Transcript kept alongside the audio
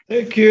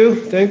Thank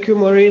you,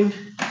 Maureen.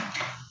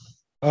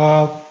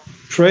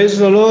 Praise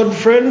the Lord,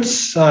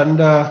 friends, and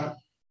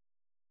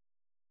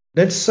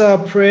let's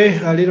pray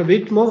a little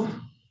bit more.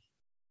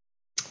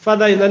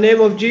 Father, in the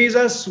name of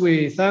Jesus,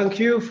 we thank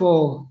you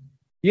for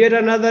yet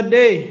another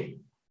day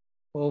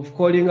of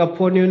calling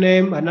upon your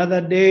name, another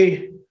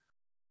day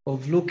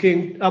of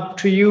looking up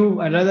to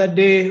you, another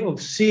day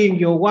of seeing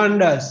your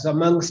wonders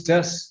amongst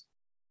us.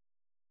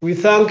 We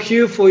thank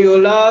you for your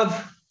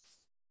love,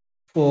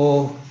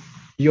 for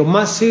your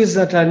mercies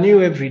that are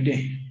new every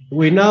day.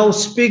 We now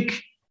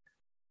speak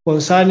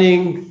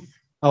concerning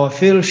our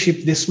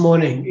fellowship this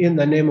morning in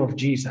the name of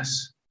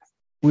Jesus.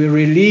 We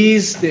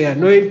release the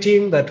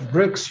anointing that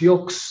breaks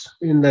yokes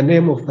in the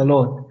name of the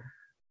Lord.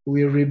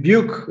 We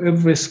rebuke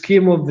every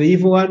scheme of the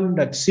evil one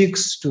that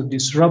seeks to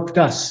disrupt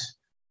us.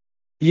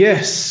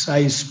 Yes,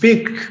 I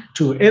speak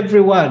to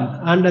everyone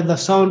under the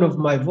sound of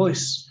my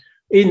voice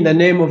in the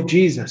name of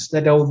Jesus,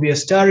 that there will be a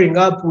stirring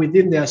up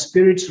within their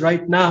spirits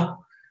right now.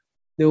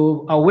 They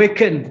will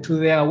awaken to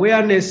the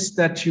awareness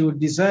that you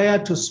desire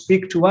to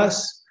speak to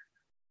us,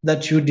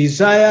 that you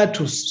desire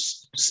to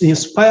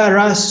inspire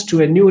us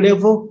to a new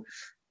level.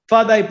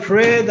 Father, I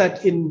pray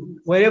that in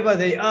wherever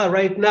they are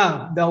right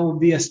now, there will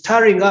be a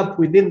stirring up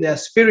within their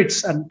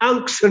spirits, an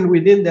unction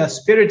within their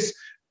spirits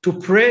to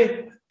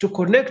pray, to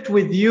connect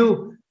with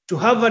you, to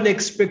have an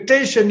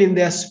expectation in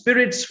their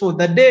spirits for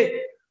the day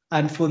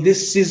and for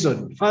this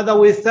season. Father,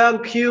 we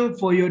thank you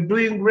for you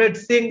doing great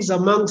things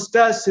amongst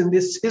us in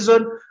this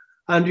season,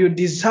 and you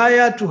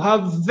desire to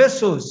have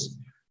vessels,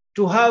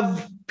 to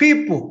have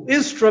people,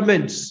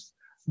 instruments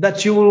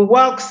that you will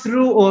work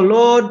through, O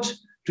Lord,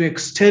 to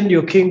extend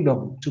your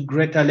kingdom to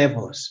greater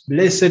levels.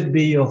 Blessed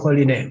be your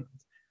holy name.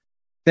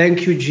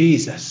 Thank you,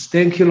 Jesus.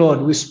 Thank you, Lord.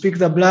 We speak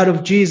the blood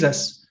of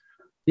Jesus.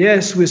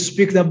 Yes, we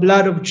speak the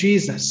blood of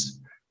Jesus.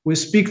 We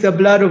speak the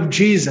blood of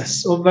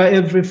Jesus over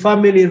every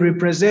family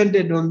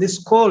represented on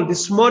this call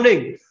this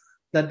morning,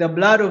 that the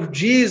blood of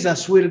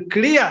Jesus will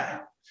clear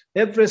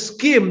every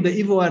scheme the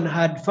evil one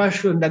had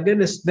fashioned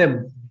against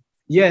them.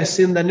 Yes,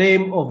 in the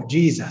name of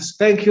Jesus.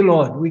 Thank you,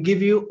 Lord. We give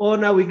you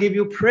honor. We give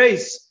you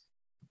praise.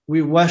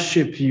 We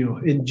worship you.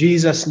 In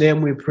Jesus'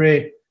 name we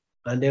pray.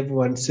 And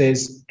everyone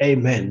says,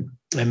 amen.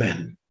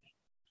 Amen.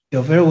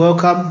 You're very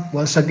welcome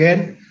once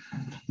again.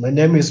 My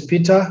name is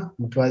Peter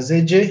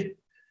Mutwazegye.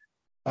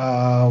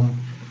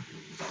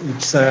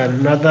 It's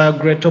another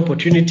great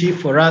opportunity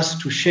for us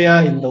to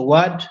share in the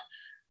word.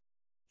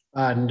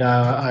 And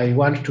I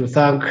want to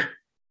thank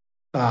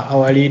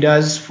our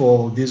leaders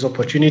for these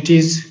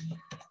opportunities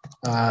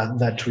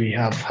that we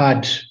have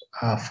had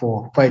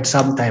for quite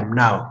some time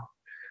now.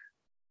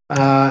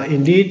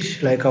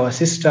 Indeed, like our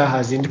sister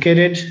has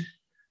indicated,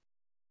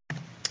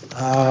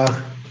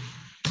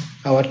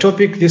 our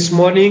topic this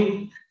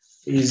morning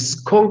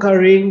is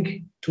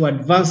conquering to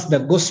advance the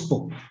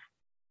gospel.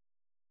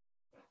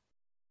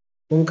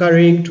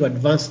 Conquering to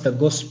advance the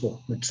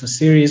gospel. It's a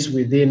series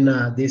within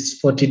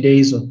these 40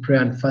 days of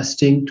prayer and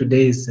fasting.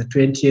 Today is the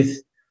 20th,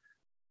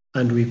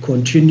 and we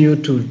continue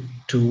to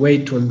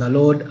wait on the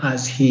Lord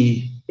as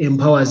He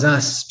empowers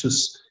us to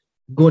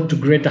go to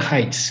greater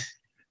heights.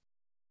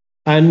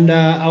 And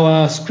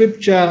our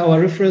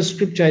reference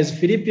scripture is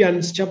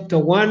Philippians chapter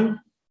 1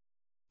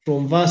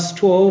 from verse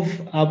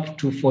 12 up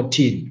to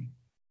 14.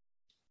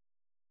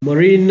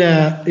 Maureen,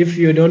 if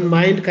you don't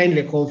mind,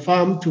 kindly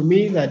confirm to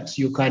me that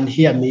you can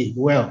hear me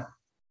well.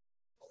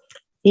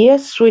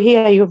 Yes, we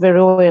hear you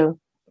very well.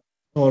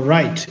 All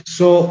right.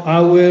 So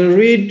I will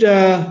read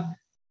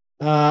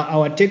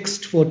our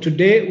text for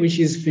today, which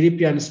is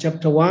Philippians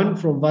chapter 1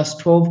 from verse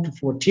 12 to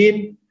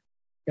 14.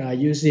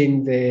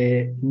 Using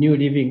the New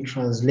Living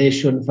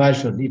Translation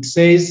version. It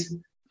says,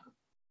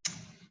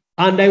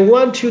 "And I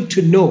want you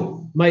to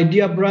know, my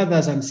dear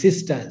brothers and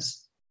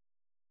sisters,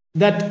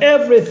 that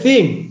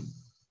everything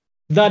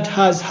that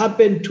has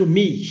happened to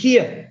me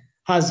here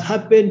has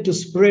happened to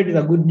spread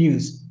the good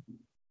news.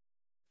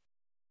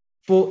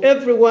 For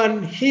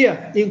everyone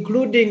here,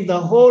 including the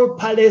whole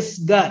palace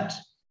guard,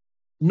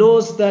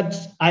 knows that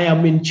I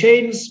am in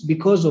chains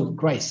because of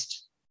Christ.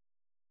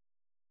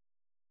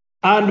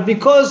 And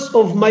because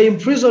of my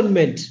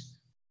imprisonment,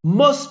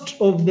 most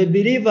of the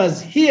believers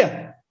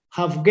here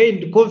have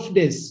gained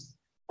confidence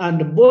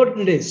and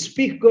boldly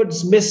speak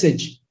God's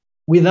message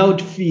without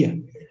fear."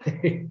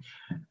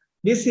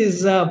 This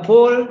is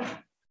Paul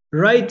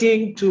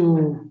writing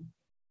to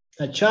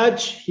a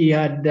church he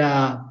had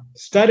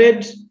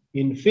started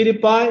in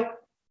Philippi,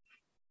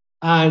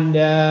 and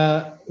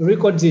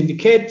records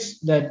indicate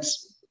that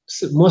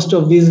most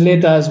of these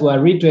letters were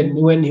written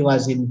when he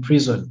was in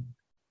prison.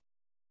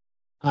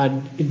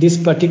 And this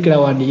particular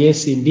one,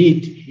 yes,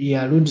 indeed, he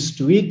alludes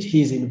to it,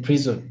 he's in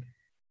prison.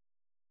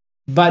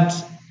 But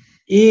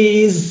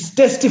he is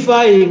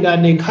testifying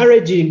and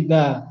encouraging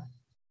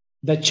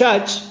the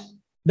church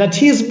that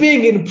his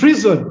being in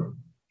prison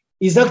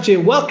is actually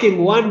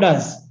working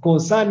wonders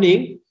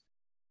concerning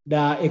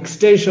the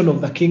extension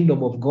of the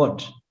kingdom of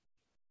God.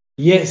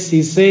 Yes,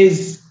 he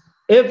says,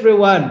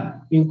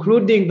 everyone,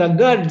 including the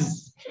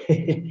guards,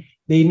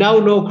 they now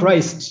know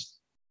Christ.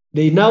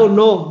 They now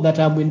know that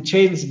I'm in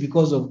chains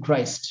because of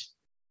Christ.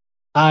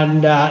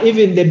 And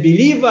even the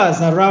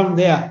believers around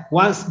there,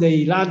 once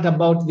they learned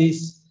about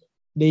this,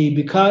 they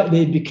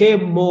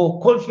became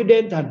more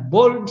confident and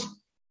bold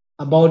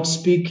about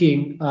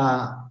speaking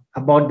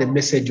about the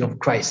message of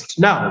Christ.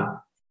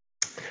 Now,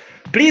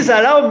 please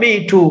allow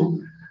me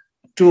to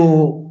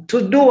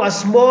do a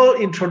small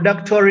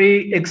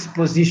introductory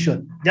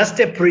exposition, just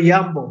a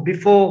preamble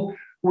before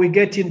we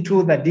get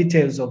into the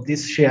details of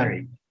this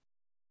sharing.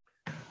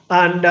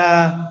 And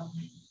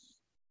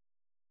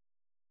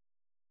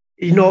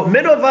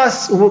many of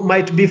us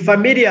might be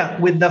familiar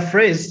with the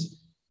phrase,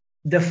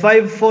 the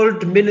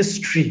fivefold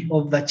ministry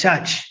of the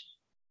church.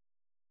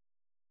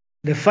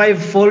 The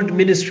fivefold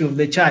ministry of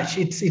the church.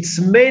 It's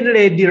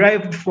mainly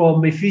derived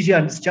from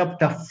Ephesians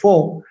chapter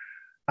 4,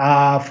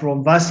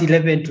 from verse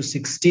 11 to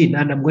 16,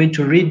 and I'm going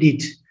to read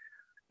it.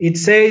 It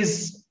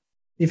says,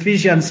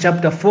 Ephesians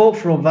chapter 4,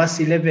 from verse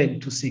 11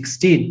 to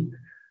 16,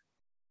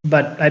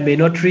 but I may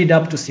not read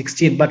up to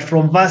 16, but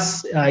from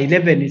verse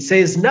 11, it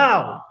says,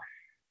 now,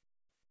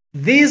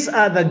 these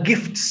are the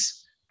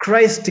gifts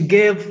Christ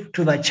gave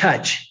to the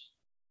church: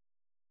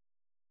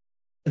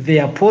 the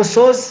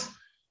apostles,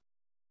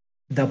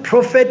 the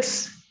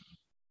prophets,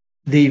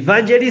 the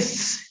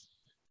evangelists,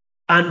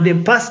 and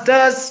the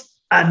pastors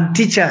and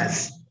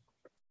teachers.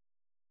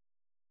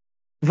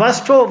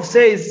 Verse 12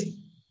 says,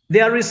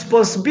 their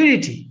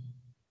responsibility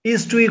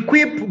is to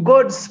equip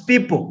God's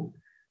people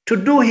to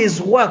do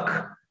his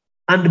work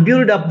and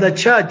build up the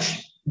church,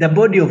 the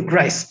body of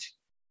Christ.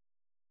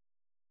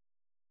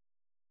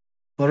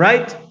 All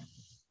right?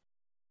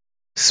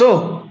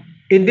 So,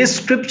 in this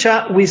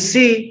scripture, we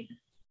see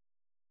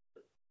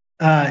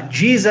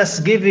Jesus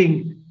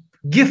giving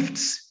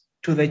gifts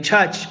to the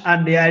church,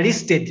 and they are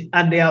listed,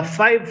 and there are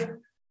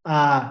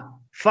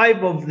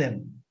five of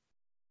them.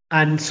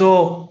 And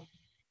so,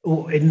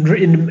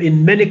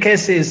 in many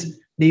cases,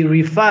 they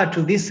refer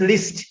to this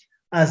list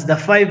as the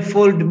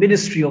fivefold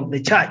ministry of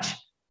the church.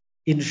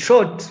 In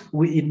short,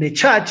 in the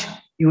church,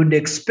 you would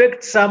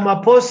expect some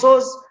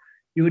apostles,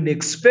 you would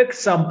expect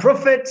some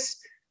prophets,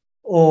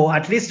 or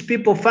at least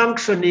people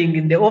functioning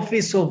in the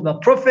office of the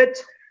prophet.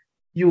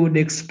 You would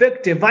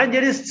expect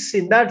evangelists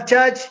in that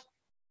church.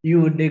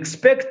 You would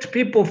expect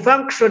people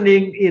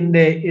functioning in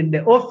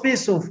the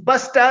office of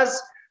pastors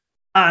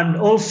and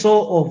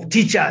also of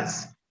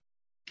teachers.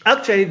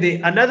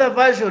 Actually, another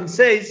version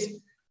says,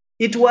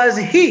 it was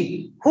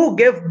he who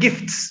gave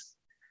gifts.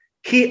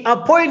 He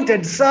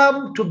appointed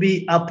some to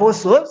be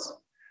apostles,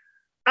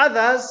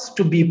 others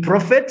to be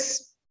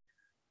prophets,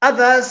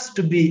 others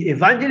to be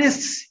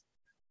evangelists,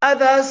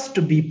 others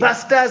to be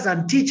pastors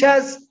and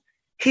teachers.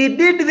 He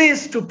did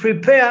this to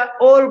prepare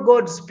all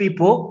God's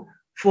people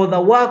for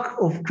the work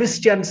of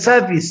Christian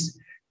service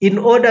in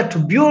order to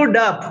build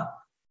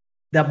up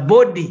the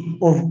body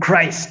of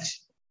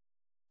Christ.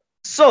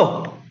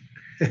 So,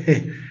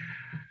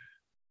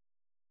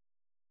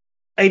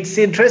 it's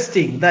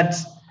interesting that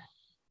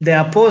the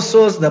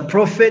apostles, the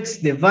prophets,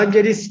 the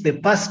evangelists, the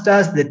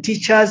pastors, the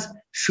teachers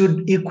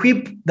should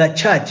equip the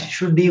church,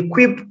 should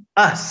equip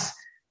us,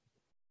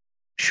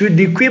 should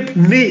equip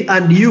me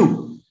and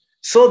you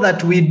so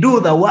that we do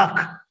the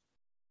work.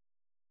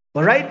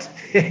 All right?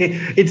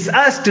 It's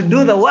us to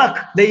do the work.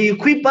 They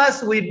equip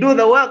us, we do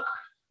the work,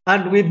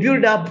 and we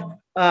build up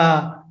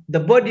the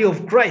body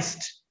of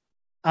Christ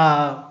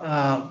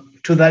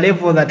to the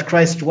level that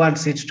Christ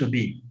wants it to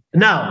be.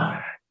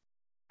 Now,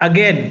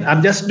 again,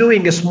 I'm just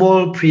doing a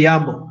small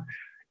preamble.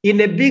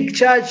 In a big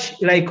church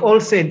like All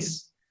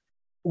Saints,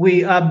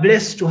 we are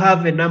blessed to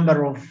have a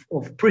number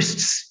of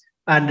priests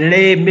and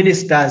lay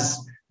ministers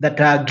that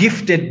are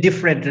gifted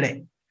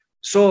differently.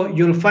 So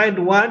you'll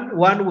find one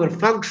will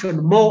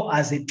function more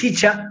as a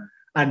teacher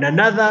and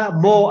another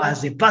more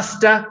as a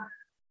pastor.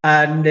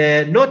 And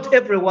not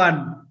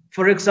everyone,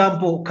 for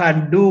example,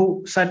 can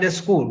do Sunday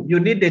school. You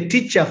need a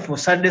teacher for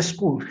Sunday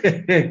school.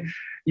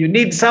 You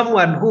need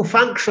someone who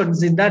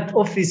functions in that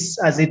office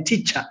as a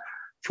teacher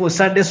for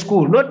Sunday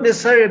school, not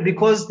necessarily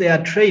because they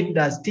are trained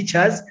as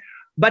teachers,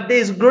 but there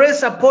is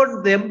grace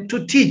upon them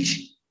to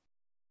teach.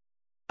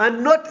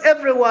 And not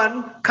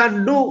everyone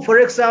can do, for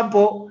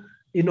example,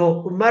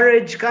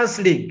 marriage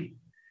counseling.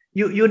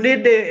 You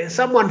need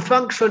someone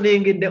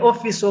functioning in the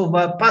office of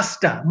a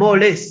pastor, more or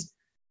less,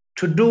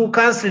 to do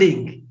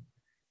counseling.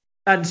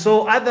 And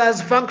so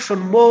others function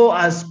more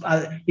as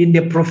in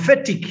the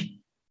prophetic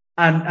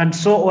and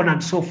so on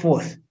and so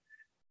forth.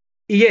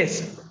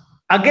 Yes,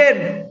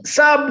 again,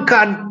 some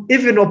can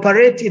even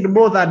operate in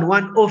more than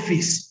one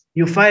office.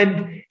 You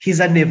find he's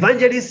an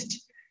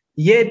evangelist,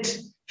 yet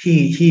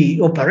he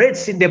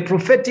operates in the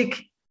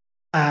prophetic,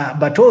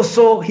 but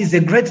also he's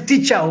a great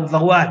teacher of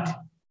the word.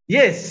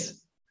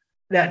 Yes,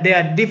 they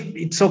are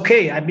it's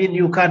okay. I mean,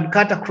 you can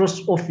cut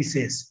across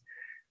offices.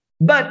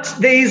 But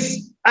there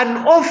is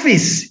an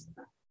office.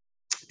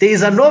 There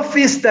is an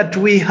office that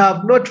we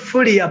have not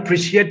fully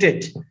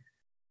appreciated.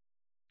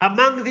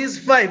 Among these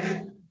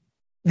five,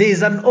 there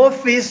is an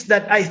office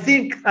that I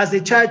think as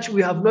a church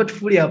we have not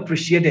fully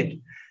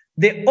appreciated.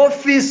 The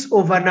office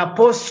of an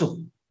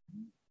apostle.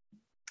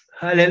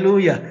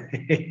 Hallelujah.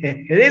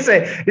 This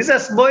is a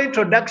small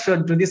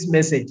introduction to this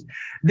message.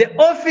 The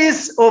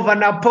office of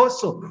an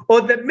apostle,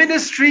 or the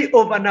ministry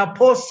of an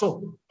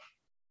apostle.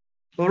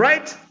 All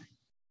right?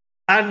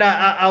 And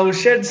I will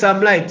shed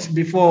some light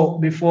before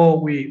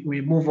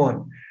we move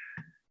on.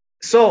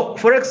 So,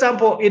 for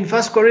example, in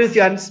 1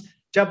 Corinthians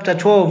chapter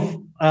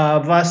 12,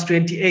 verse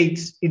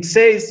 28, it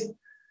says,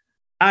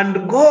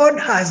 and God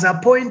has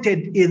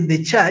appointed in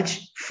the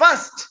church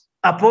first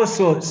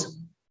apostles,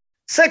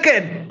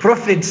 second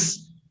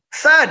prophets,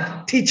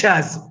 third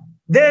teachers,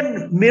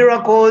 then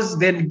miracles,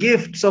 then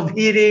gifts of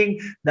healing,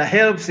 the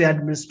helps, the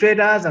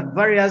administrators, and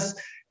various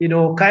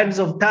kinds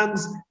of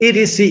tongues,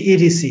 etc.,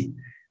 etc.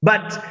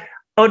 But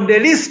on the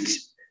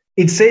list,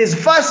 it says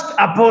first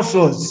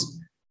apostles.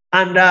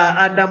 And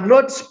I'm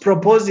not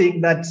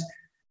proposing that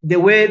the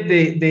way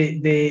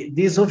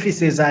these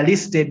offices are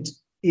listed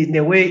in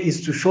a way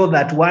is to show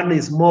that one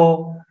is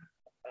more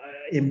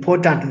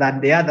important than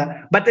the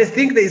other. But I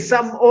think there is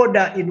some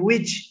order in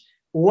which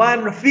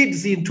one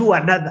feeds into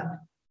another.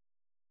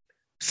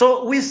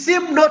 So we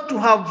seem not to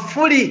have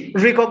fully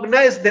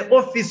recognized the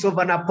office of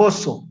an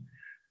apostle.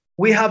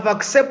 We have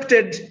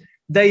accepted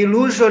the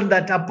illusion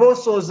that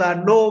apostles are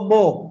no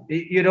more,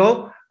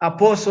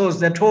 apostles,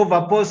 the 12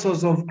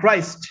 apostles of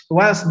Christ.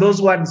 Once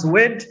those ones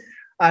went,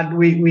 and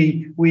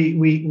we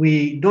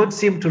don't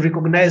seem to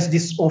recognize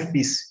this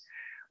office.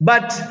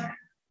 But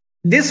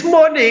this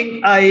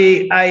morning,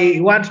 I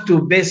want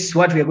to base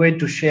what we're going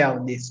to share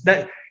on this.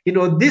 That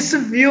this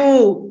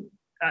view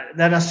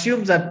that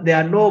assumes that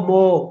there are no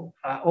more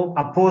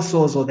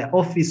apostles or the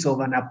office of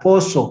an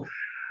apostle,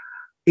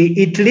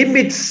 it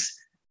limits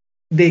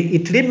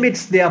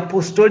the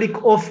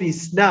apostolic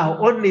office now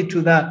only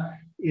to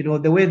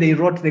the way they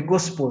wrote the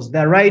Gospels,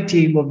 the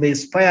writing of the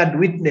inspired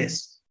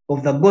witness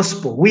of the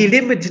Gospel. We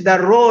limit the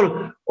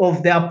role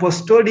of the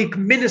apostolic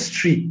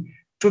ministry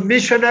to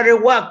missionary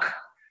work.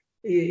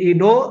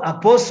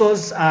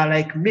 Apostles are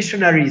like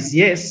missionaries,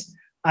 yes,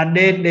 and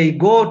then they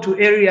go to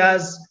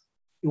areas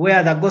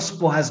where the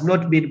gospel has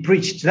not been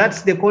preached.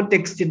 That's the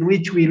context in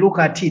which we look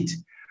at it.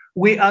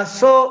 We are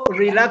so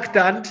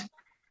reluctant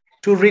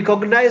to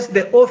recognize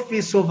the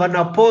office of an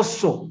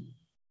apostle.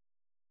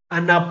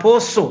 An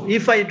apostle.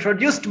 If I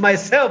introduced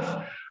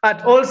myself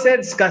at All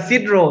Saints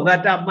Cathedral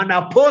that I'm an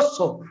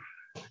apostle,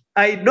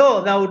 I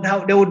know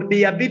there would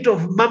be a bit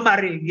of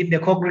murmuring in the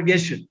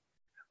congregation.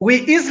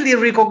 We easily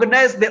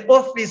recognize the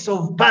office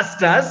of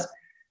pastors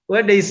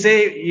when they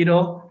say,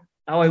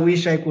 how I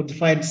wish I could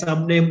find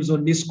some names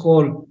on this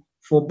call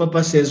for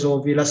purposes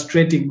of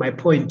illustrating my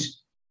point.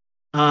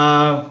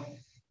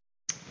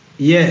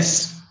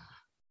 Yes.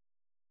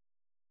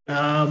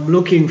 I'm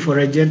looking for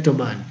a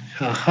gentleman.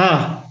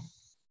 Aha.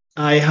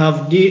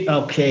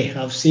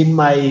 I've seen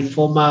my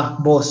former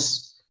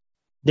boss,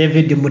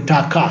 David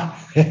Mutaka.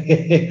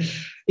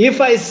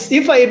 If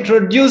I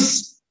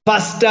introduce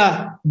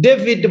Pastor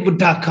David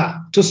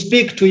Mutaka to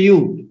speak to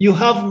you, you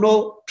have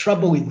no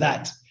trouble with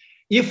that.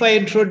 If I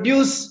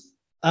introduce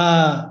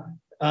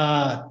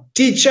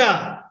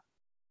teacher,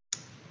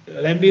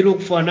 let me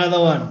look for another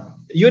one.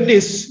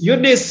 Eunice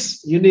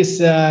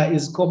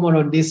is common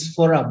on this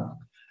forum.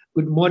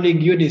 Good morning,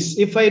 Eunice.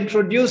 If I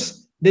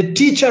introduce the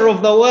teacher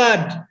of the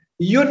word,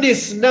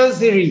 Eunice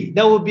Naziri,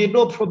 there will be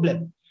no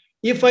problem.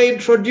 If I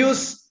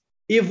introduce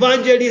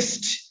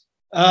evangelist,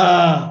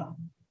 let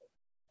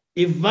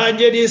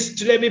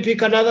me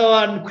pick another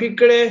one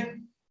quickly.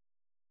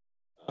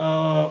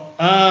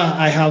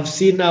 I have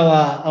seen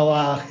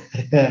our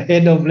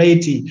head of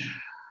laity,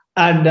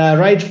 and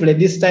rightfully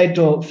this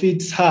title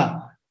fits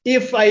her.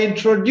 If I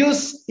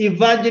introduce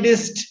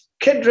evangelist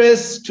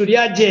Kedres to the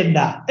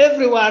agenda,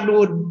 everyone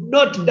would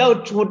not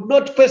doubt, would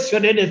not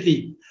question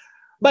anything.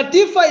 But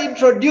if I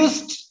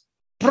introduced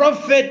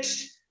Prophet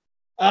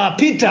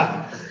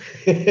Peter,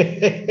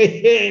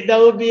 there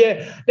will be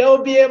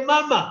a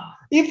mama.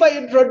 If I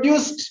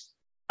introduced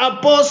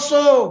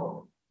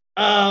Apostle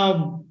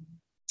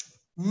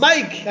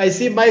Mike, I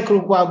see Mike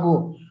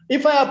Rukwago.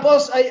 If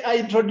I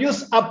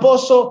introduce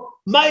Apostle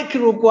Mike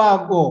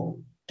Rukwago,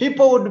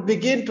 people would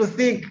begin to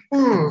think,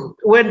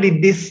 when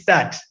did this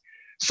start?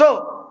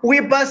 So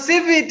we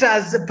perceive it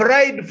as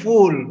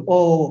prideful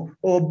or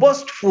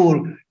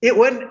boastful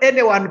when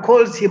anyone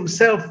calls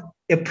himself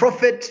a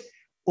prophet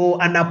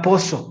or an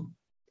apostle.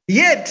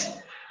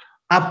 Yet,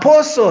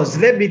 apostles,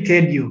 let me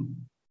tell you,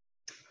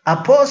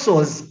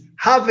 apostles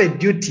have a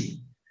duty.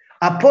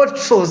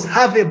 Apostles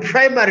have a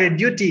primary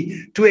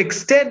duty to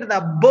extend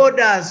the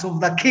borders of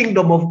the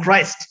kingdom of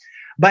Christ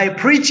by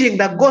preaching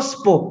the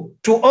gospel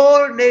to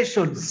all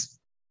nations.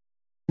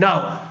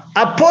 Now,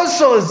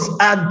 apostles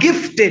are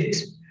gifted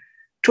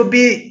to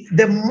be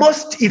the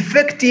most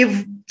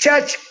effective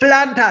church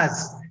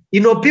planters,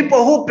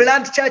 people who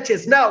plant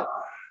churches. Now,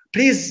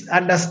 please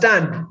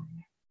understand,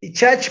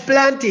 church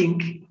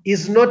planting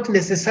is not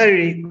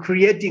necessarily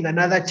creating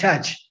another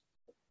church.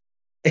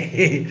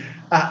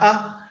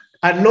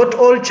 And not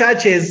all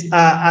churches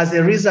are as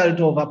a result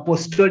of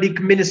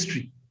apostolic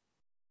ministry.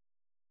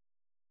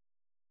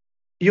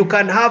 You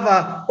can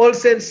have All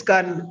Saints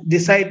can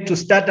decide to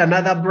start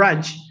another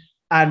branch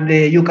and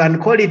you can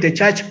call it a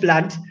church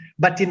plant,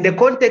 but in the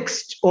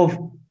context of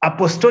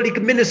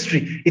apostolic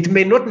ministry, it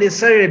may not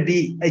necessarily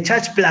be a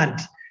church plant.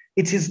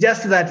 It is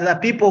just that the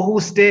people who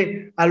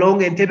stay along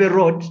Entebbe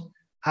Road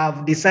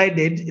have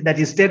decided that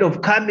instead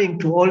of coming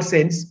to All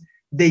Saints,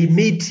 they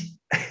meet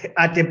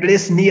at a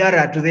place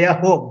nearer to their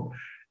home.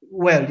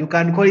 Well, you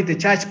can call it a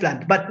church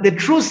plant, but the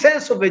true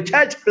sense of a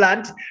church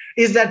plant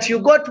is that you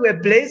go to a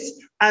place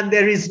and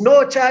there is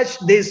no church,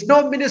 there's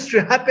no ministry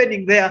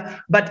happening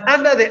there, but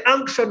under the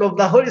unction of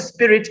the Holy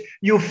Spirit,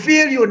 you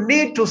feel you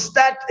need to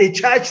start a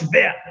church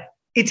there.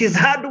 It is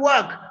hard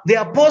work. The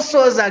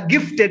apostles are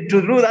gifted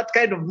to do that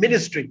kind of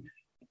ministry.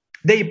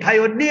 They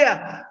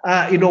pioneer,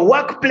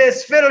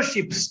 workplace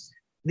fellowships.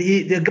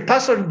 The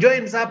person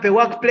joins up a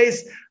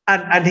workplace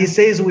and he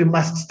says, we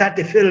must start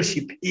a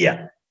fellowship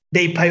here.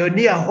 They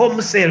pioneer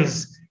home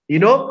sales. They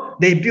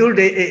build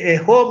a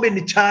home in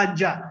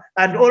Chanja,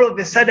 and all of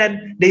a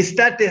sudden they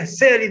start a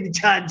sale in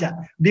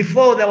Chanja.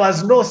 Before there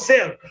was no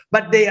sale,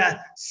 but they have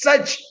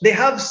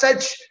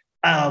such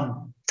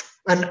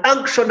an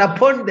unction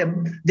upon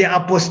them, the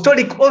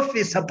apostolic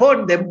office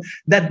upon them,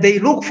 that they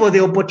look for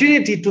the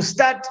opportunity to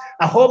start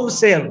a home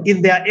sale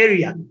in their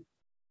area.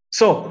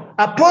 So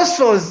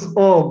apostles,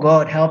 oh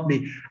God help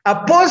me,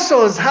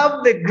 apostles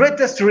have the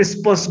greatest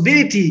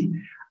responsibility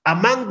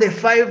among the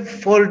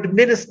fivefold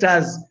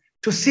ministers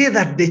to see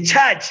that the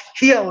church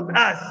here on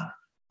earth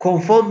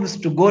conforms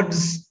to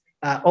God's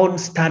own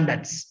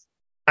standards.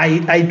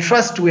 I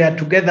trust we are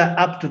together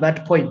up to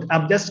that point.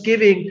 I'm just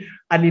giving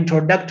an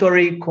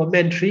introductory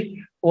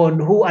commentary on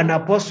who an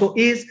apostle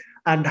is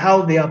and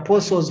how the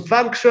apostles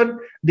function,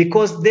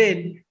 because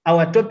then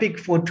our topic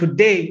for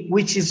today,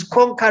 which is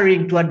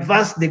conquering to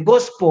advance the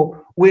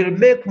gospel, will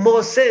make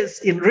more sense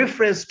in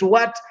reference to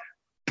what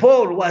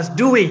Paul was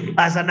doing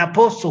as an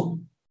apostle.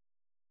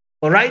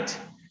 All right?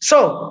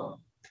 So,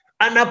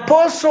 an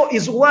apostle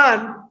is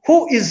one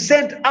who is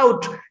sent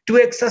out to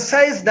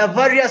exercise the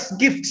various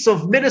gifts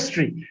of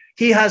ministry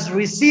he has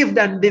received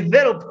and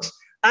developed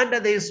under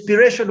the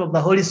inspiration of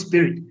the Holy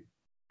Spirit.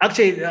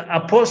 Actually,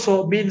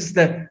 apostle means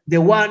the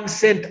one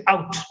sent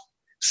out.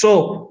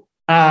 So,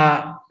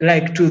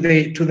 like to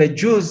the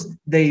Jews,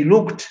 they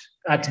looked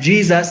at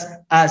Jesus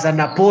as an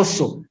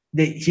apostle.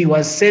 He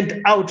was sent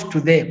out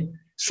to them.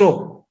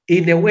 So,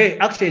 in a way,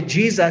 actually,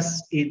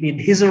 Jesus in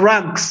his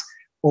ranks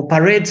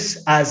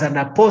operates as an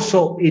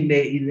apostle in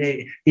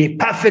a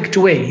perfect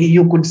way.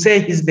 You could say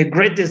he's the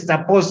greatest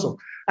apostle.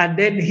 And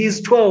then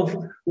his 12,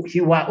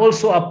 he were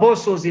also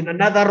apostles in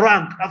another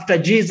rank after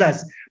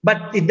Jesus.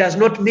 But it does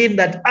not mean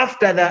that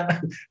after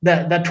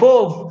the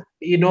 12,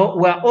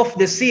 were off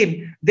the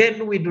scene,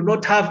 then we do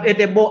not have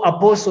any more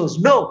apostles.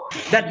 No,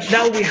 that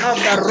now we have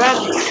the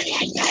ranks.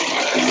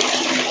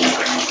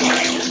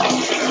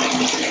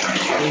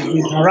 There's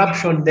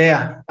interruption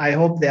there. I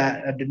hope the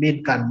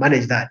admin can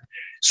manage that.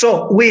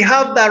 So we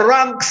have the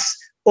ranks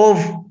of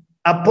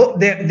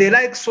the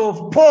likes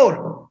of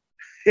Paul.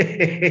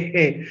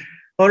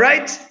 All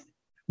right?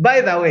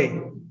 By the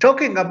way,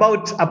 talking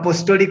about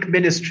apostolic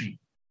ministry,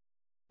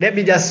 let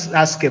me just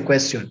ask a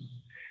question.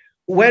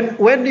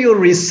 When you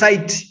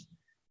recite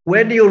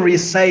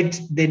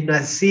the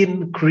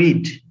Nicene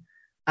Creed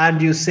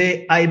and you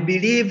say, I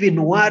believe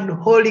in one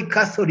holy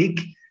Catholic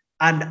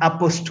and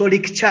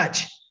apostolic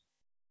church,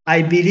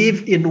 I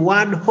believe in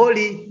one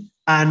holy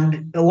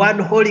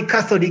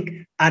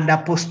Catholic and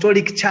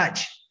apostolic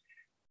church.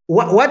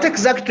 What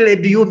exactly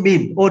do you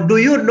mean? Or do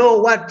you know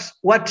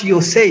what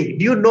you say?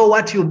 Do you know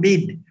what you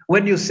mean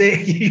when you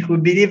say you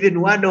believe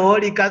in one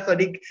holy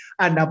Catholic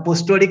and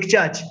apostolic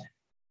church?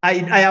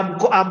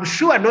 I'm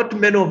sure not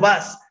many of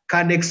us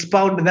can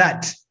expound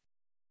that.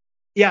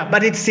 Yeah,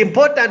 but it's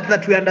important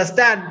that we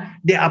understand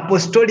the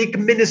apostolic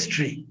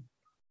ministry.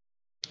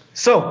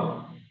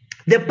 So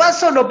the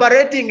person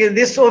operating in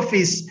this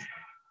office,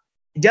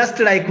 just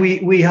like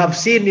we have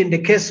seen in the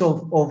case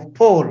of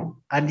Paul,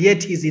 and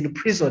yet he's in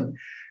prison,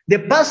 the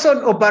person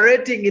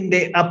operating in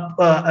the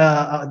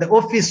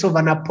office of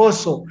an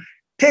apostle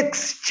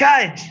takes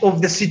charge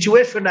of the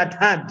situation at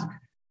hand,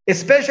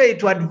 especially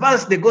to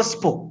advance the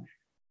gospel.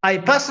 I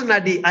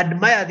personally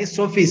admire this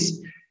office.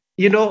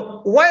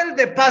 While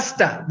the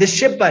pastor, the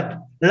shepherd,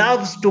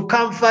 loves to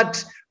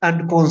comfort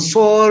and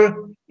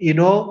console,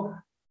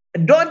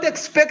 don't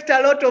expect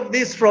a lot of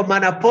this from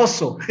an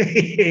apostle.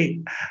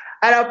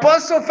 An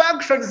apostle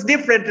functions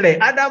differently.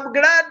 And I'm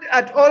glad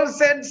at All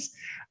Saints,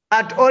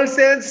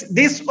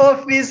 this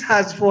office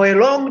has for a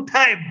long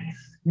time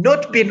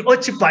not been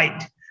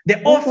occupied.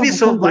 The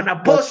office of an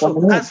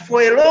apostle has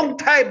for a long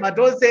time at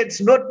All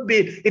Saints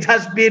it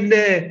has been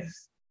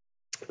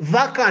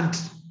vacant.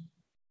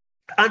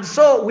 And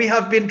so we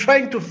have been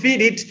trying to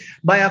fill it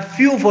by a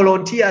few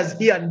volunteers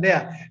here and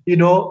there,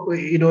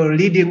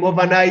 leading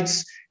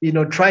overnights,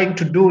 trying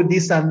to do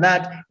this and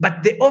that.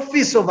 But the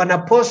office of an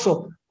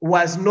apostle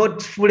was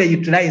not fully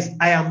utilized.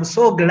 I am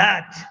so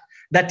glad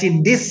that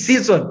in this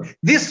season,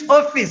 this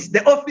office,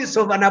 the office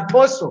of an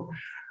apostle,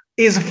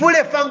 is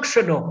fully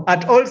functional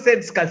at All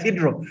Saints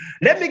Cathedral.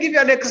 Let me give you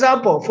an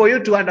example for you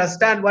to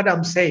understand what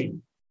I'm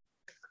saying.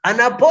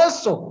 An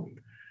apostle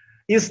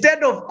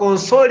instead of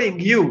consoling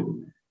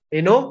you,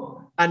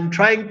 and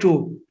trying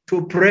to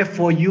pray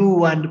for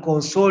you and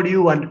console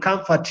you and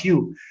comfort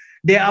you,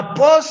 the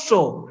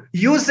apostle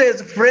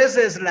uses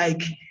phrases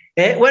like,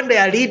 when they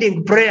are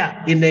leading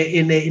prayer in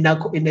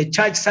a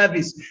church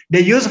service,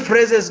 they use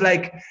phrases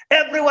like,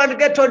 everyone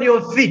get on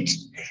your feet,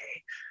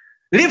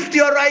 lift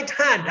your right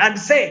hand and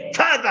say,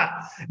 Father,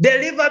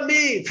 deliver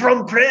me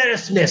from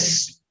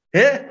prayerlessness.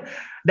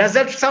 Does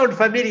that sound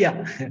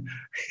familiar?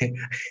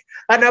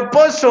 An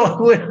apostle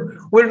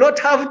will not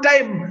have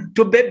time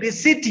to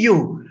babysit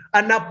you.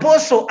 An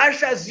apostle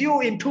ushers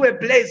you into a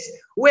place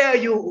where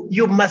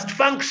you must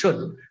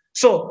function.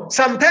 So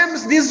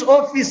sometimes these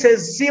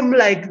offices seem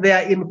like they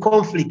are in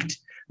conflict.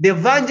 The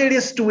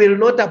evangelist will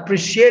not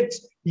appreciate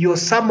your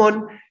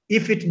sermon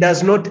if it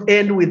does not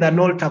end with an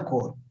altar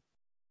call.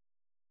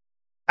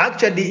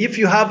 Actually, if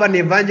you have an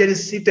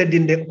evangelist seated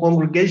in the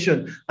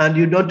congregation and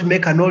you don't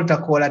make an altar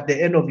call at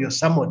the end of your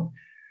sermon,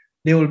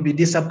 they will be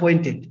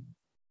disappointed.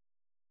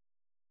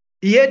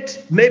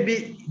 Yet,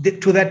 maybe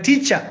to the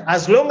teacher,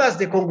 as long as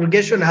the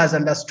congregation has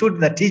understood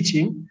the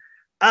teaching,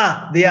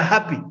 they are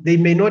happy. They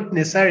may not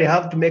necessarily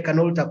have to make an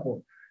altar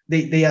call.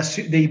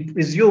 They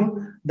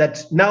presume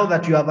that now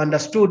that you have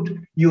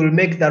understood, you will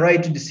make the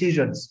right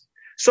decisions.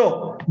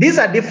 So these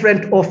are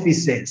different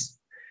offices.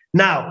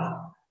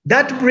 Now,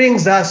 that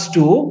brings us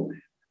to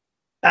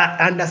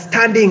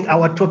understanding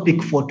our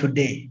topic for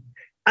today.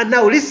 And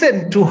now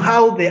listen to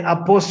how the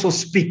apostle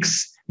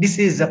speaks. This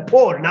is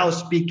Paul now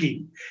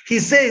speaking. He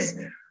says,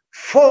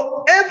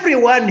 for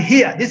everyone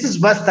here, this is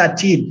verse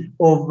 13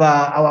 of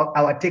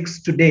our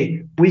text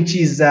today, which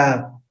is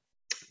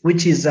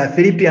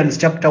Philippians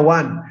chapter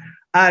 1.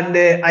 And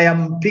I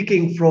am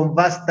picking from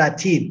verse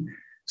 13.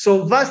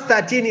 So verse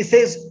 13, he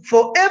says,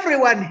 for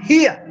everyone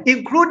here,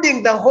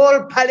 including the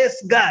whole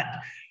palace guard,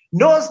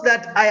 knows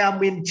that I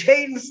am in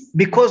chains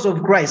because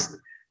of Christ.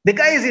 The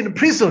guy is in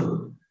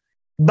prison,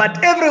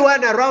 but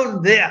everyone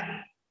around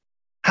there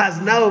has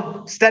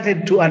now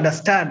started to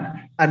understand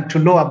and to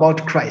know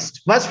about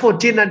Christ. Verse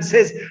 14 and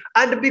says,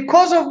 and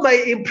because of my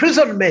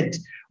imprisonment,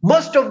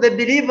 most of the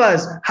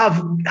believers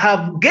have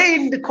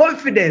gained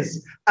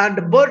confidence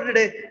and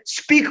boldly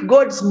speak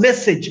God's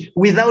message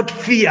without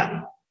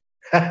fear.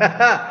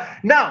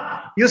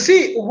 Now, you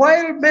see,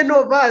 while many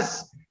of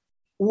us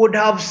would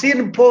have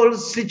seen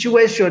Paul's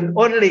situation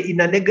only in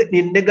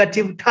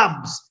negative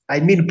terms, I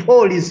mean,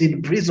 Paul is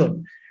in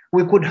prison,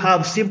 we could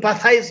have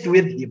sympathized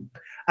with him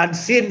and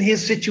seen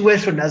his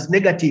situation as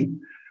negative.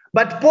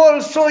 But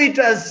Paul saw it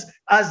as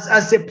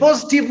a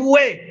positive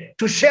way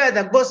to share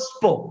the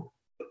gospel,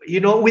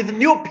 with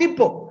new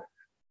people.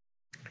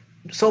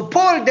 So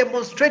Paul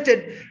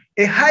demonstrated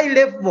a high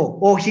level,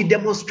 or he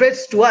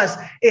demonstrates to us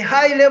a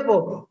high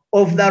level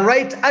of the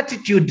right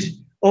attitude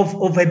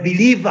of a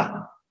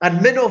believer. And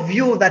many of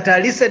you that are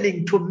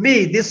listening to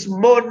me this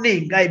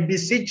morning, I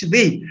beseech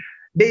thee,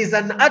 there is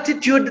an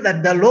attitude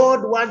that the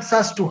Lord wants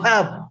us to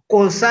have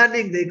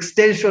concerning the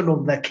extension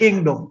of the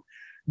kingdom.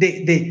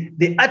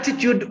 The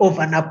attitude of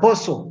an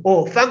apostle,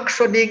 or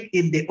functioning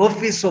in the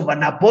office of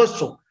an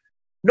apostle.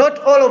 Not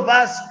all of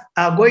us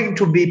are going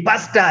to be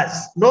pastors.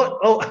 Not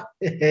all of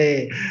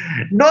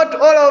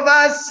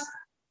us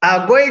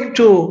are going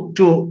to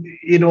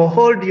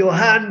hold your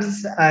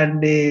hands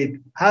and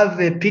have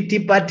a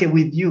pity party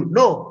with you.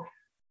 No.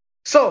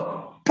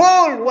 So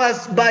Paul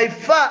was by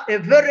far a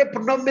very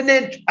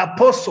prominent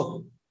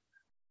apostle.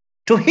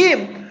 To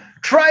him,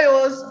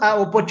 trials are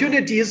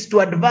opportunities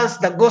to advance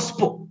the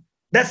gospel.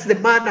 That's the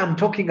man I'm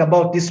talking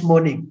about this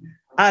morning.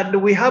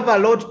 And we have a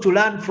lot to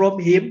learn from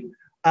him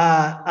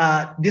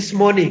this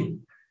morning.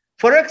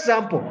 For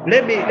example,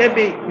 let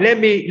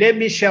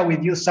me share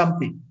with you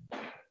something.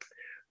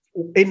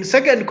 In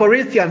 2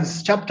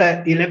 Corinthians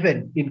chapter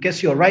 11, in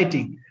case you're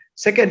writing,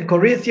 2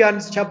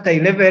 Corinthians chapter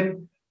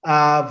 11,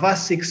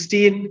 verse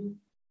 16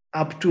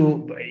 up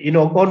to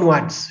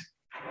onwards.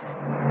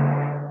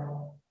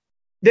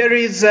 There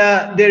is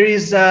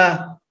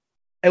a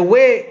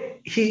way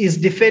he is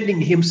defending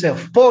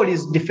himself. Paul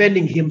is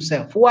defending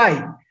himself.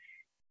 Why?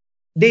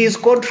 There is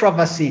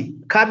controversy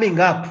coming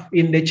up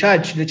in the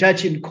church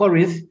in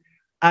Corinth,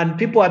 and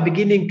people are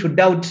beginning to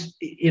doubt,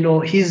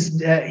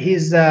 his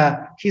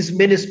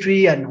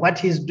ministry and what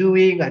he's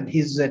doing and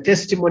his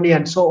testimony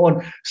and so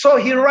on. So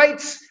he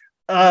writes,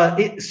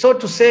 so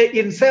to say,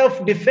 in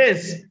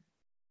self-defense.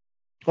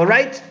 All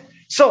right.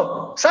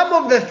 So some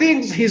of the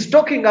things he's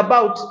talking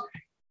about,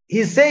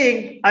 he's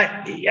saying,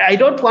 I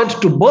don't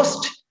want to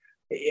boast.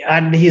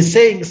 And he's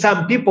saying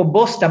some people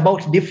boast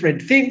about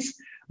different things,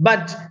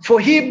 but for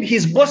him,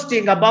 he's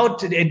boasting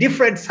about a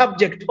different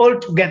subject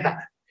altogether.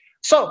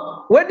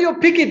 So when you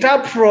pick it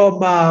up from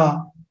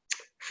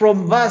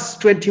verse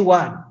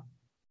 21,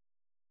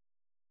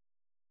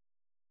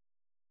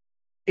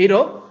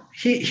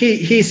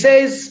 he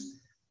says,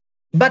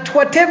 but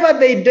whatever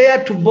they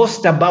dare to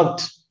boast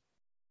about,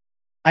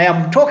 I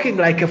am talking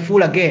like a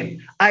fool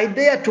again. I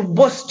dare to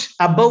boast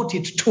about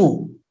it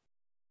too.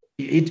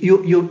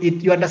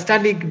 You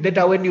understand it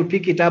better when you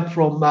pick it up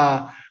from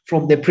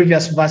from the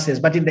previous verses,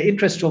 but in the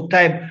interest of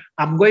time,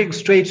 I'm going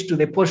straight to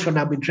the portion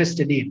I'm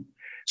interested in.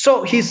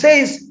 So he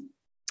says,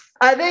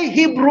 are they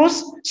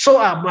Hebrews?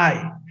 So am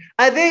I.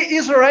 Are they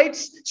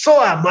Israelites?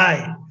 So am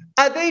I.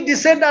 Are they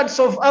descendants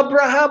of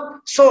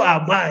Abraham? So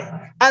am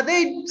I. Are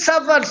they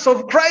servants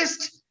of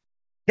Christ?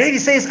 Then he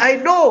says, I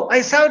know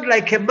I sound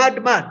like a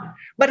madman,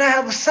 but I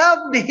have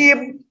served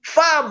him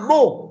far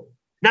more.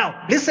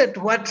 Now, listen to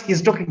what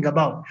he's talking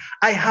about.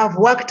 I have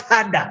worked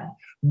harder,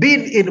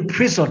 been in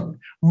prison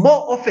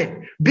more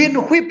often, been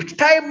whipped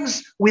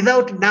times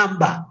without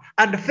number,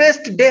 and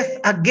faced death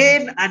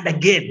again and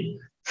again.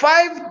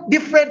 5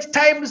 different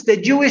times the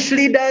Jewish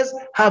leaders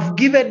have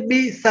given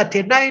me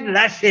 39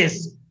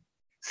 lashes.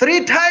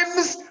 3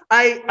 times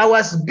I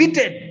was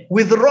beaten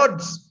with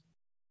rods.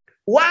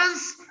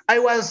 Once I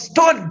was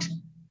stoned.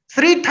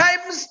 3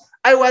 times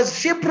I was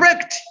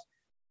shipwrecked.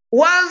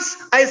 Once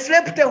I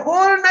slept a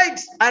whole night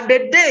and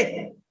a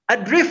day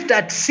adrift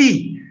at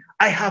sea.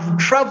 I have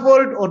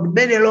traveled on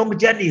many long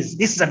journeys.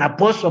 This is an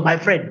apostle, my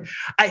friend.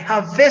 I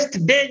have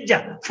faced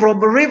danger from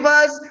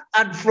rivers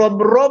and from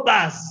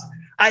robbers.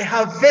 I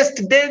have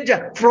faced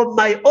danger from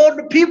my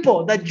own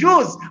people, the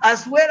Jews,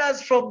 as well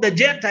as from the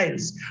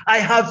Gentiles. I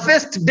have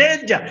faced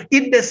danger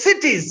in the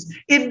cities,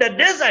 in the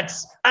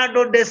deserts, and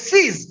on the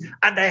seas.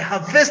 And I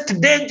have faced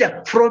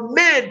danger from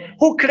men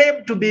who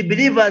claim to be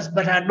believers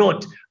but are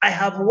not. I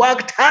have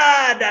worked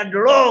hard and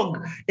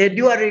long,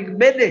 enduring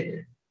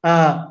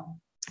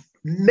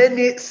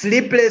many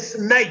sleepless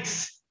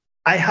nights.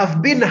 I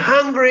have been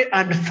hungry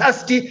and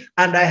thirsty,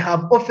 and I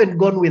have often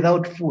gone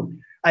without food.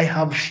 I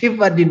have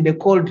shivered in the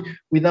cold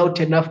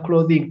without enough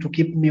clothing to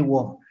keep me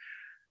warm.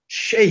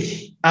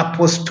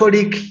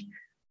 Apostolic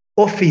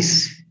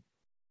office.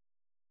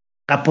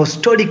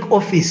 Apostolic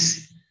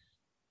office.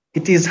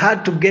 It is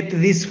hard to get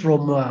this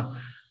from,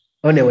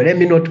 anyway, let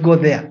me not go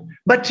there.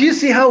 But you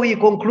see how he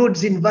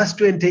concludes in verse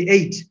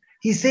 28.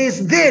 He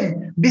says,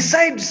 then,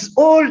 besides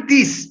all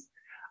this,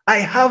 I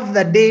have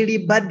the daily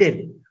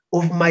burden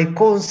of my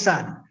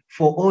concern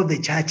for all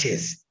the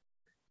churches.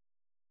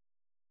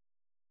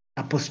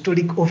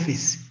 Apostolic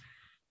office.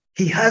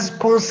 He has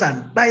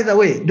concern. By the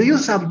way, do you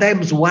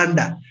sometimes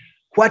wonder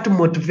what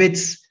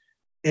motivates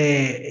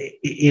a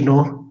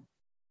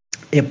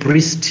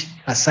priest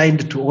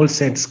assigned to All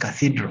Saints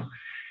Cathedral?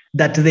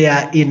 That they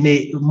are in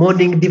a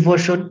morning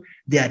devotion,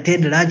 they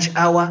attend lunch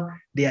hour,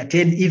 they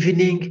attend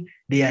evening,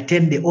 they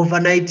attend the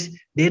overnight,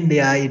 then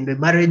they are in the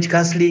marriage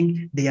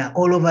counseling, they are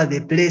all over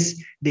the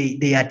place,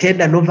 they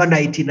attend an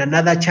overnight in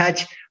another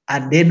church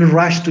and then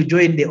rush to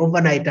join the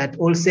overnight at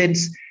All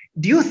Saints.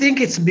 Do you think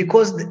it's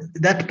because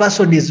that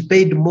person is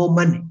paid more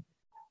money?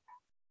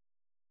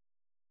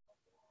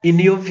 In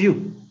your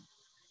view?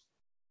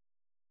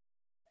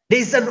 There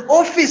is an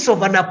office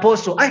of an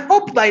apostle. I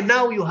hope by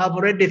now you have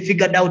already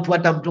figured out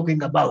what I'm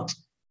talking about.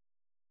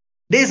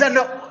 There's an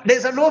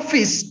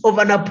office of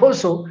an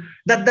apostle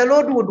that the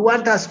Lord would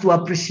want us to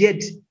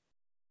appreciate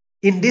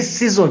in this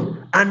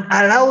season and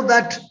allow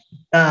that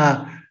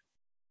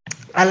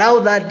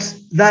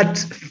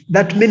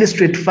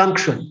ministry to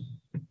function.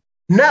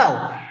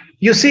 Now,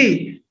 you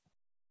see,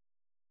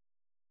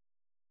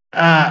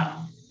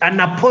 an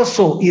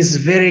apostle is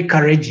very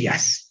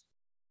courageous,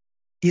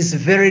 is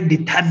very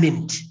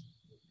determined,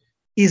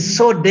 is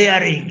so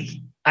daring,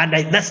 and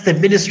that's the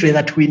ministry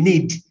that we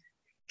need.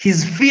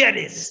 He's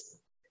fearless.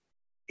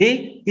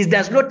 He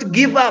does not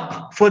give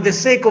up for the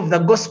sake of the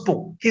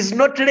gospel. He's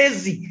not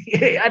lazy.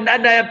 and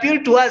I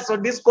appeal to us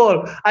on this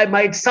call. I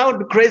might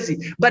sound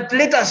crazy, but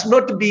let us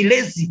not be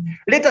lazy.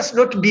 Let us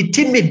not be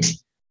timid.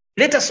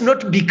 Let us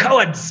not be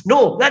cowards.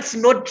 No, that's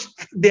not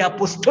the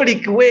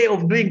apostolic way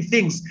of doing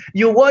things.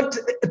 You want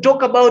to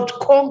talk about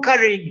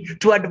conquering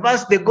to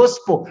advance the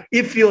gospel.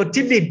 If you're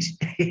timid,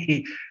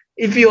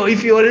 if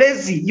you're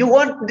lazy, you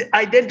won't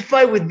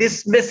identify with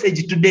this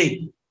message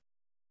today.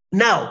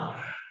 Now,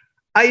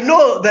 I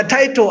know the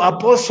title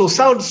apostle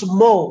sounds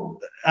more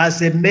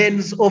as a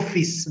men's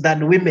office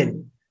than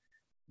women.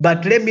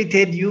 But let me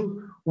tell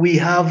you, we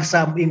have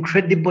some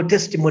incredible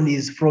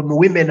testimonies from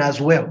women as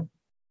well.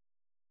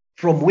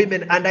 From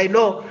women, and I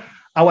know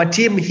our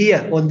team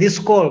here on this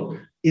call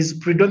is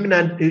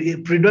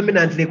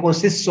predominantly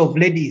consists of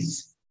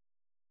ladies.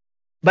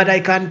 But I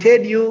can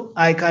tell you,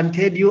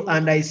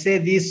 and I say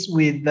this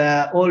with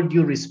all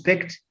due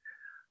respect,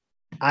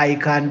 I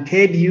can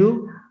tell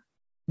you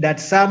that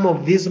some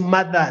of these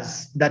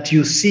mothers that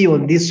you see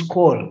on this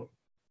call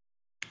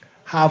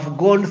have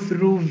gone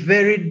through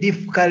very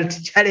difficult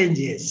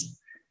challenges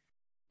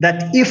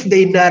that if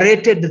they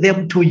narrated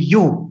them to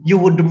you, you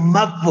would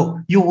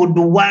marvel, you would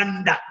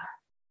wonder,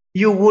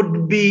 you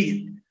would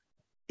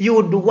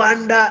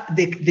wonder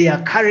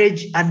their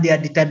courage and their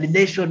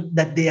determination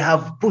that they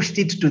have pushed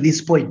it to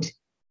this point.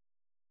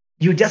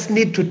 You just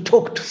need to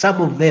talk to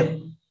some of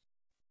them.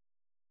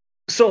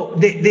 So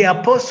the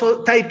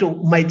apostle title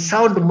might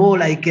sound more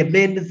like a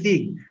men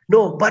thing.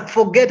 No, but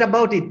forget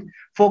about it.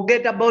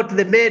 Forget about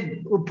the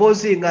men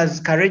posing as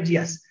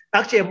courageous.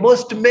 Actually,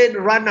 most men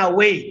run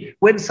away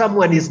when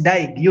someone is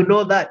dying. You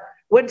know that.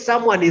 When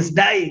someone is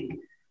dying,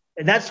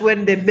 That's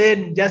when the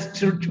men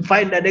just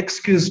find an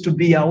excuse to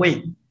be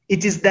away.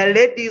 It is the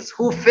ladies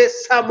who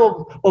face some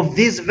of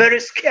these very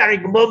scary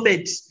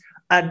moments.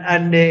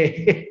 And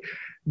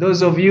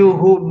those of you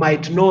who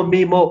might know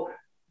me more,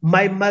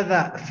 my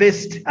mother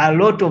faced a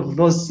lot of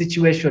those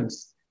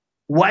situations,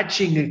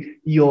 watching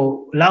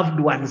your loved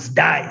ones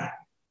die.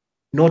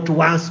 Not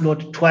once,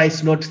 not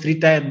twice, not 3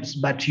 times,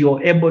 but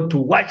you're able to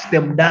watch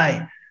them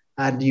die,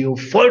 and you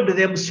fold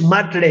them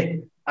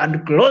smartly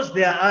and close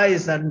their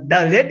eyes, and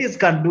the ladies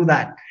can do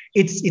that.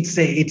 It's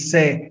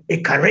a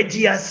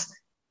courageous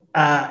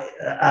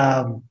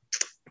kind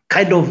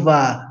of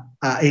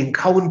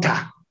encounter.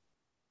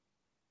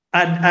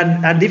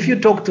 And if you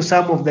talk to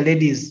some of the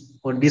ladies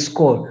on this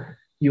call,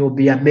 you'll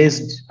be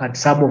amazed at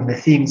some of the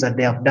things that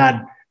they have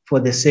done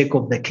for the sake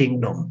of the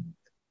kingdom.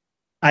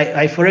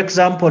 I for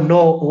example,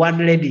 know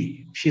one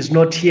lady. She's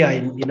not here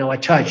in our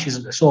church.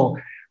 So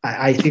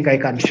I think I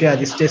can share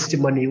this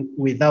testimony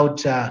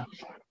without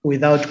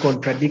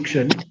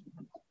contradiction.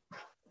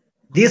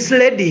 This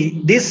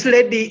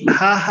lady,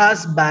 her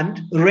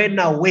husband ran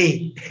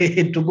away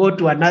to go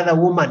to another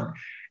woman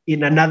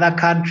in another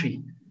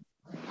country.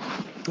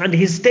 And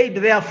he stayed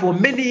there for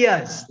many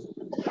years.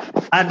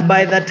 And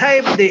by the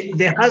time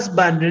the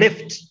husband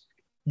left,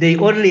 they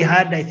only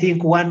had, I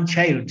think, 1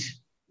 child.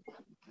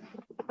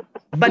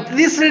 But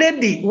this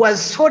lady was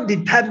so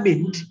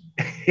determined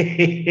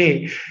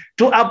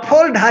to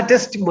uphold her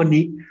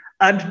testimony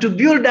and to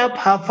build up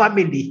her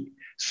family.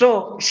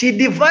 So she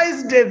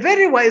devised a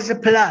very wise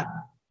plan.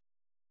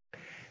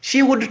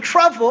 She would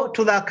travel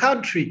to the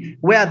country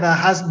where the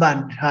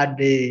husband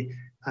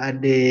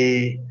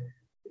they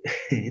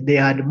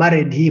had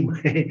married him,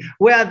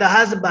 where the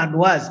husband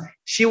was.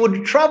 She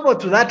would travel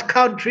to that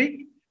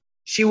country.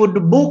 She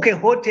would book a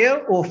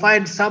hotel or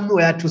find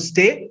somewhere to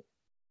stay.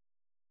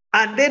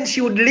 And then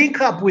she would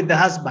link up with the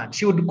husband.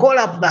 She would call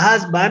up the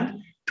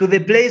husband to the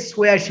place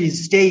where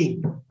she's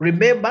staying.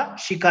 Remember,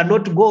 she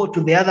cannot go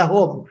to the other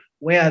home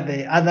where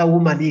the other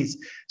woman is.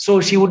 So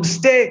she would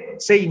stay,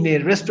 say, in a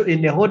restaurant,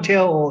 in a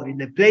hotel or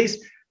in a place,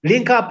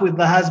 link up with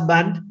the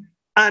husband,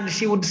 and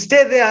she would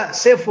stay there,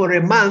 say, for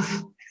a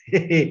month.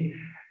 The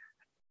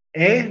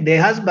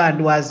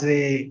husband was...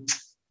 yes,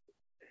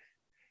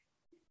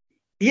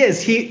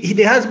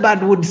 the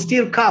husband would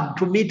still come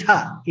to meet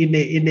her in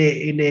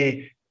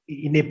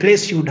a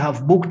place she would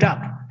have booked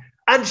up.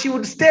 And she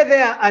would stay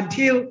there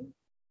until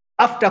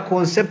after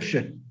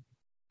conception,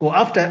 or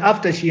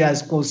after she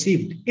has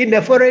conceived in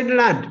a foreign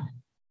land.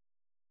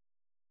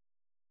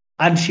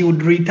 And she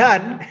would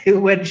return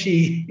when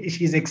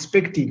she's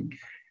expecting.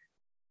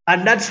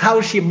 And that's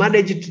how she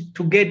managed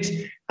to get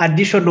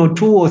additional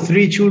 2 or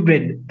 3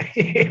 children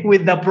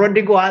with the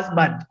prodigal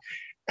husband.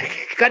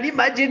 Can you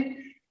imagine?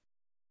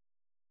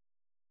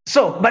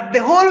 So, but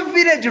the whole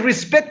village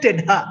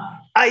respected her.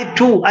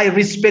 I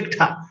respect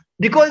her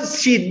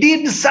because she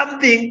did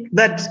something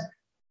that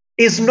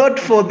is not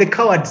for the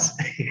cowards,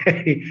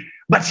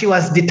 but she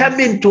was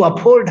determined to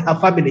uphold her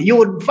family. You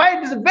would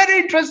find very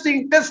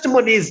interesting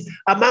testimonies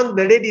among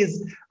the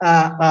ladies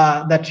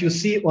that you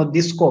see on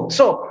this call.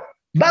 So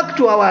back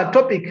to our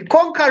topic,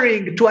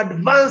 conquering to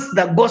advance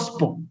the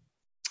gospel.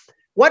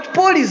 What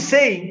Paul is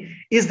saying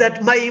is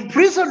that my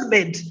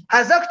imprisonment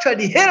has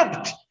actually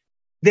helped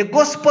the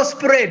gospel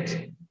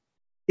spread.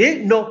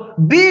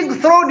 Being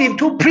thrown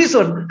into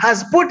prison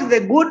has put the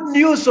good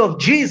news of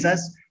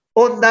Jesus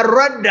on the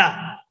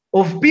radar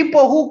of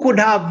people who could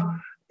have,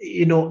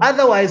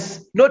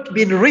 otherwise not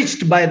been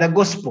reached by the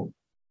gospel.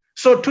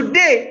 So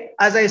today,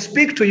 as I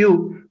speak to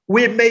you,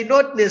 we may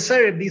not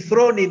necessarily be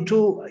thrown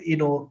into,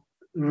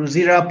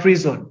 Ruzira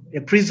prison,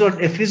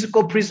 a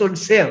physical prison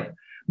cell,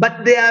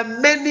 but there are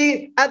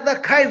many other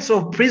kinds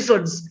of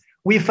prisons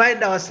we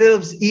find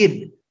ourselves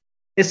in.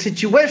 A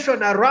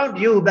situation around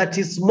you that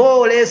is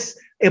more or less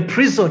a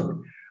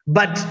prison.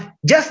 But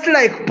just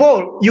like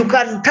Paul, you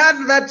can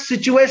turn that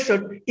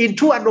situation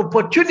into an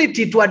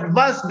opportunity to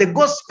advance the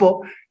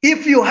gospel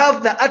if you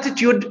have the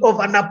attitude of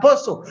an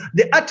apostle,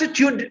 the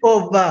attitude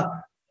of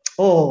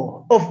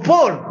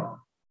Paul.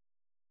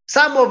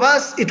 Some of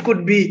us, it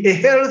could be a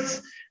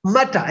health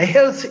matter, a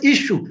health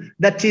issue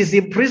that is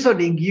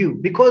imprisoning you.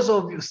 Because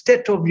of the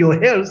state of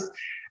your health,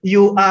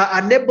 you are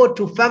unable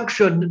to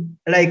function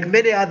like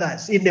many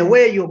others. In a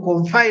way, you're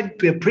confined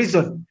to a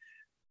prison.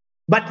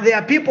 But there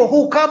are people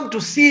who come to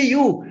see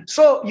you.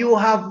 So you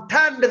have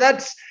turned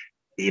that,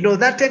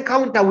 that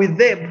encounter with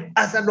them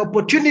as an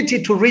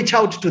opportunity to reach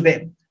out to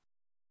them.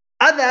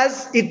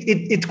 Others,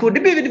 it could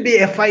even be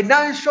a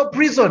financial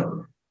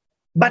prison,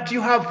 but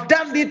you have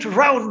turned it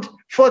round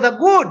for the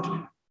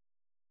good.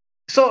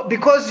 So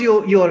because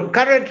you're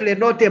currently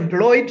not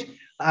employed,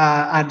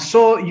 and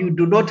so you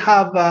do not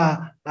have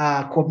a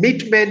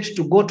commitment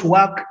to go to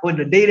work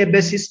on a daily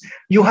basis,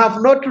 you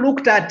have not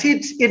looked at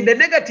it in the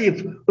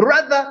negative.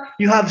 Rather,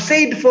 you have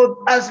said, for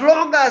as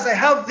long as I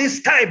have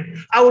this time,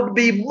 I would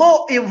be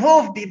more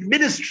involved in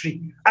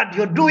ministry. And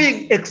you're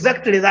doing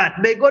exactly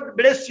that. May God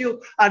bless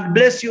you and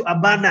bless you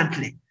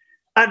abundantly.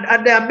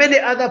 And there are many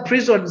other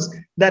prisons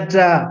that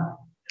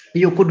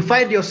you could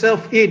find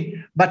yourself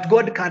in, but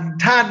God can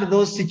turn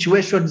those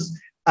situations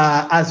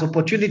as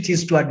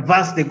opportunities to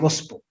advance the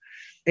gospel.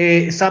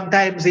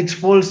 Sometimes it's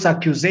false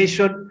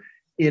accusation.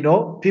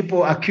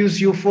 People accuse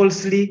you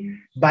falsely,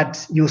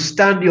 but you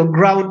stand your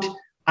ground,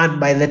 and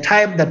by the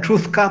time the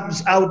truth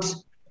comes out,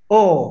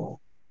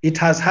 it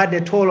has had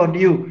a toll on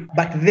you.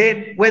 But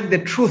then when the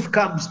truth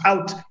comes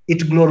out,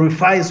 it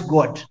glorifies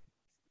God.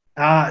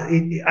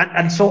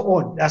 And so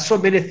on. There are so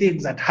many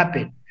things that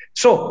happen.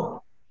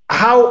 So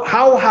how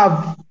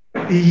have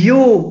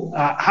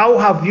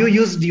you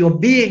used your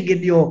being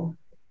in your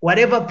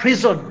whatever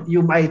prison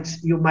you might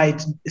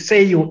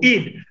say you're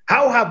in?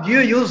 How have you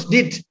used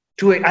it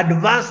to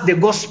advance the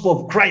gospel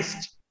of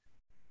Christ?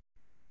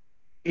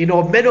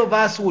 Many of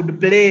us would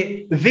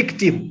play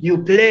victim.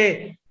 You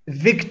play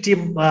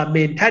victim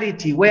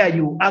mentality, where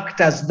you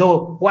act as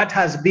though what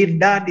has been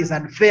done is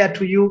unfair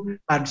to you,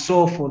 and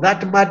so for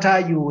that matter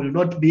you will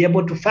not be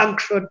able to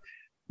function.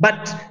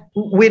 But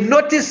we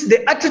notice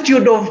the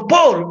attitude of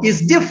Paul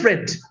is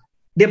different.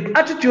 The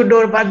attitude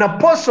of an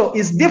apostle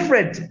is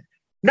different.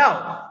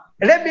 Now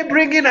let me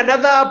bring in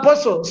another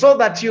apostle so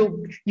that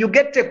you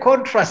get a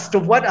contrast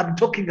of what I'm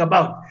talking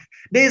about.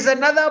 There is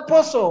another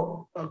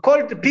apostle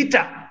called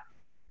Peter.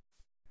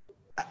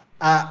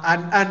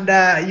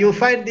 You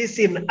find this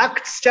in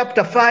Acts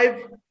chapter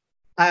 5.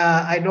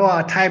 I know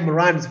our time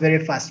runs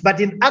very fast, but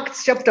in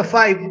Acts chapter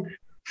 5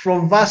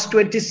 from verse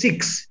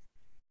 26,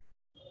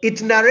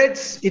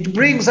 it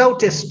brings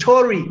out a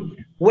story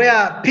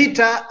where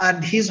Peter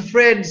and his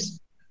friends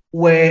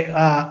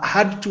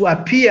had to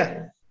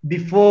appear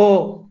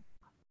before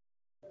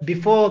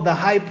the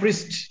high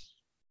priest.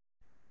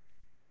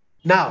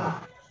 Now,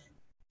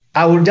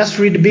 I will just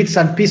read bits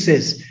and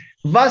pieces.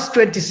 Verse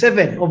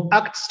 27 of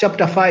Acts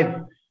chapter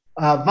 5,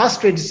 verse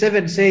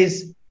 27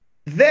 says,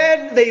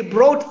 "Then they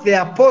brought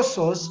the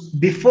apostles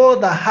before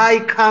the high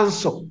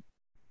council,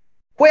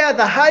 where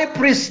the high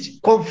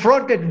priest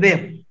confronted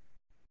them."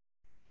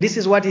 This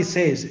is what he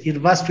says in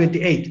verse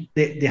 28,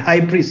 the high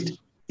priest.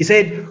 He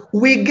said,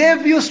 "We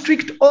gave you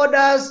strict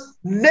orders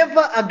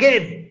never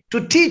again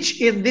to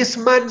teach in this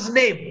man's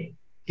name."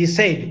 He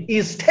said,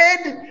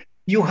 "Instead,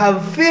 you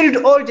have filled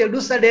all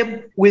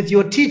Jerusalem with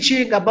your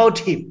teaching about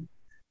him,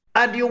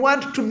 and you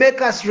want to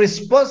make us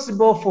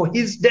responsible for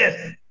his death."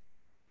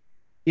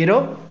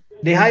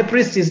 The high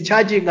priest is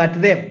charging at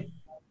them.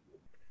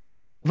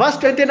 Verse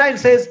 29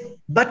 says,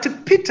 "But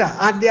Peter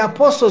and the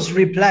apostles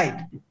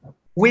replied,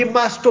 'We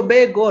must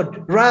obey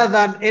God rather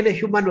than any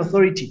human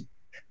authority.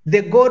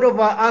 The God of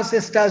our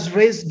ancestors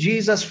raised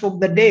Jesus from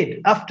the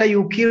dead after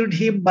you killed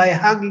him by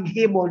hanging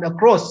him on a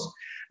cross.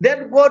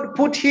 Then God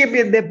put him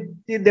in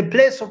the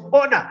place of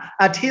honor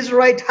at his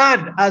right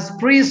hand as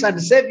Prince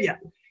and Savior.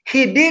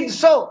 He did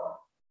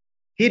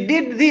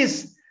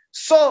this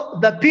so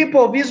the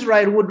people of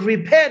Israel would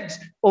repent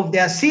of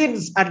their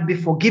sins and be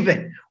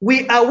forgiven.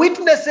 We are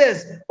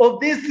witnesses of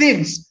these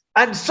things,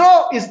 and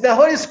so is the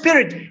Holy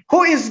Spirit,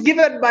 who is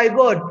given by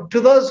God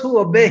to those who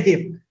obey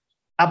him.'"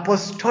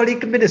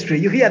 Apostolic ministry.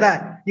 You hear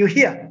that? You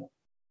hear?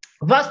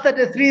 Verse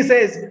 33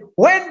 says,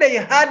 "When they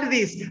heard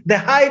this, the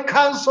high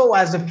council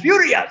was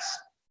furious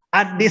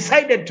and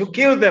decided to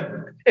kill them."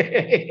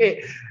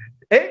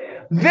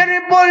 Very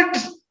bold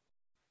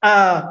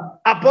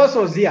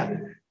apostles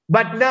here.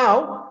 But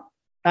now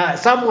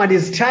someone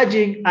is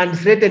charging and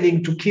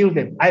threatening to kill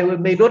them. I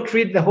may not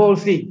read the whole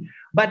thing.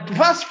 But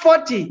verse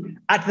 40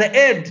 at the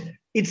end,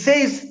 it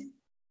says,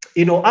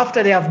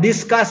 after they have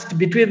discussed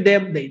between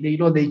them,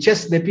 they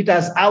chased the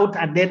Peters out,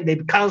 and then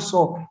the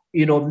council,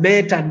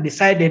 met and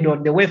decided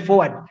on the way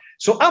forward.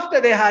 So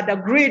after they had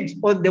agreed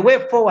on the way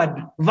forward,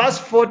 verse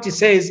 40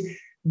 says,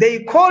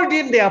 "They called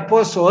in the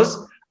apostles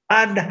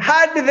and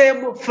had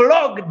them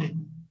flogged."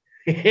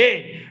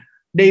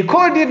 They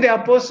called in the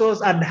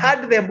apostles and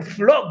had them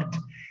flogged.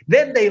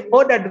 Then they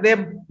ordered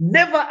them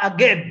never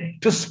again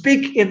to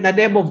speak in the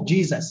name of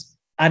Jesus,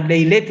 and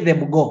they let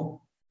them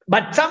go.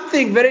 But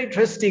something very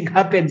interesting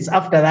happens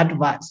after that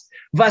verse.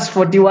 Verse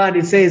 41,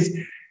 it says,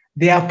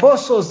 "The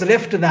apostles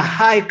left the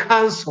high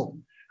council,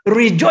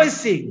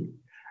 rejoicing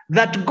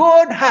that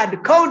God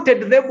had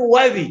counted them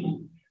worthy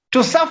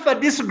to suffer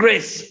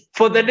disgrace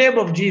for the name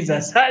of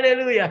Jesus."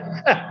 Hallelujah.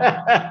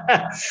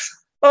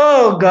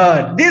 Oh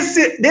God,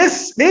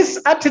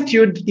 this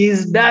attitude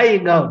is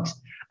dying out.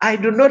 I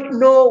do not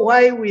know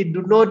why we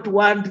do not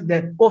want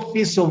the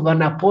office of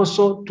an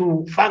apostle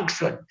to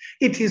function.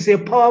 It is a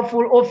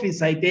powerful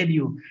office, I tell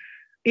you.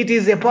 It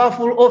is a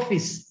powerful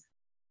office.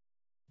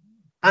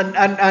 And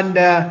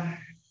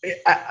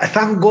I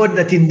thank God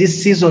that in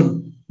this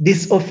season,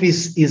 this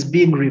office is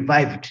being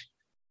revived.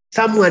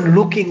 Someone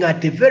looking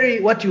at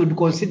what you would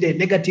consider a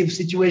negative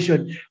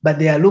situation, but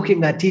they are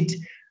looking at it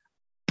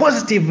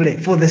positively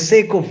for the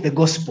sake of the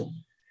gospel.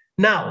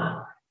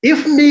 Now,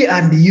 if me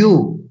and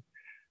you,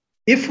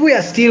 if we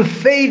are still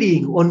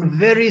failing on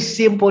very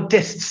simple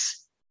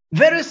tests,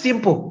 very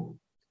simple,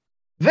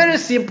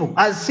 as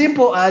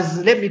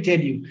let me tell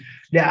you,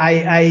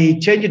 I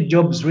changed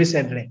jobs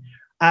recently,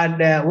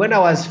 and when I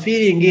was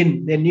filling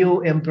in the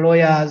new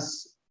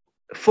employer's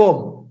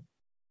form,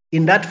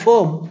 In that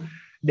form,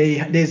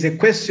 there's a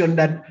question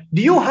that,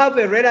 do you have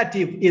a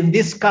relative in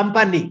this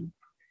company?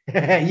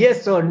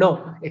 Yes or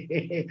no?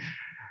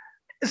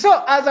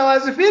 So as I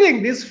was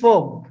filling this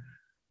form,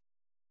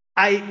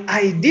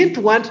 I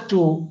didn't want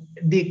to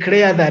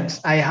declare that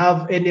I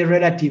have any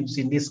relatives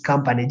in this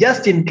company,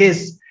 just in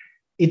case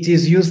it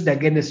is used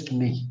against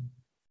me.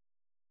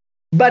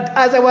 But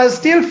as I was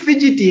still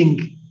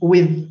fidgeting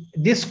with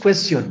this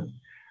question,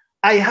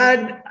 I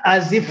had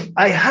as if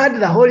I had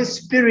the Holy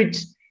Spirit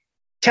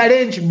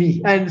challenge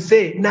me and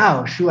say,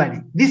 now,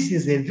 surely, this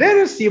is a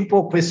very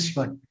simple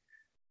question.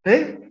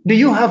 Do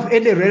you have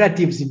any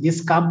relatives in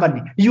this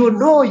company? You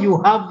know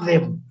you have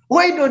them.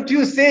 Why don't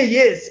you say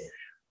yes?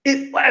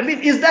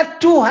 Is that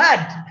too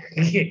hard?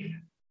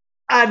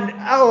 And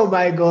oh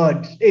my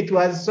God, it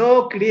was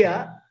so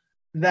clear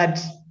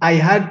that I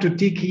had to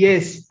tick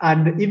yes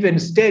and even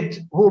state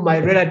who my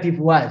relative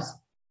was.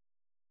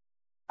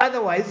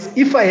 Otherwise,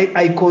 if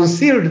I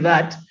concealed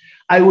that,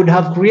 I would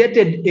have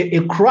created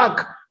a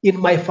crack in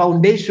my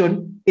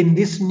foundation in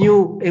this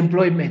new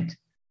employment.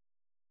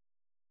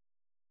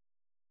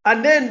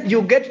 And then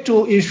you get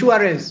to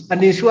insurance,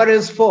 an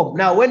insurance form.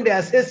 Now, when they're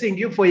assessing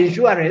you for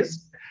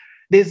insurance,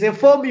 there's a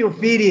form you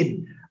fill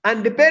in.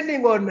 And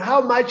depending on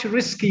how much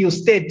risk you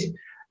state,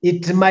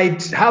 it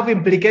might have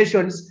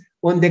implications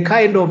on the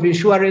kind of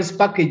insurance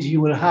package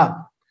you will have.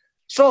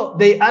 So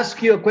they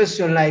ask you a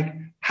question like,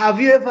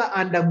 have you ever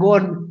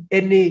undergone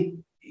any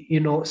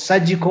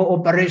surgical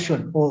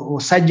operation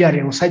or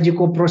surgery or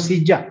surgical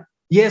procedure?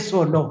 Yes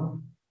or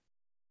no?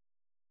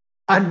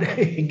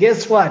 And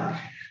guess what?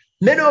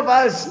 Many of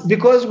us,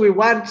 because we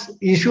want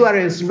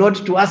insurance not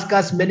to ask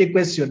us many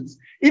questions,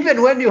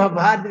 even when you have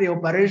had the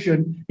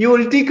operation, you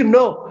will tick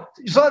no,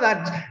 so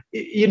that,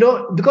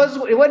 because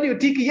when you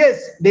tick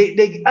yes,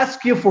 they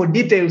ask you for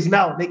details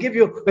now. They give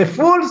you a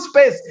full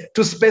space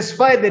to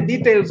specify the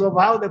details of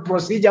how the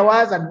procedure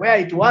was and where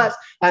it was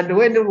and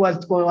when it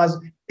was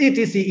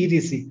etc,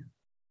 etc.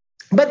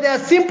 But there are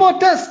simple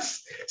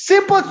tests,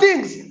 simple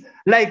things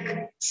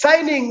like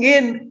signing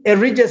in a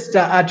register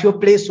at your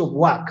place of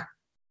work.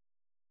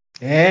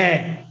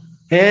 The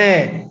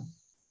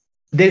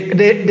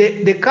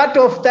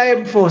cutoff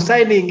time for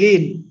signing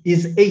in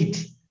is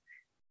 8.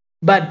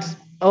 But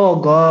oh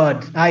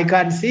God, I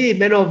can see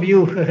many of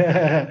you,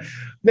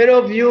 many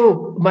of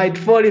you might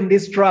fall in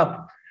this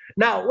trap.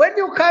 Now, when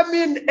you come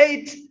in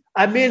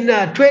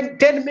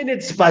 10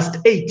 minutes past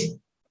 8,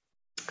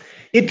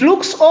 it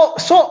looks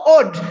so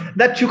odd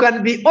that you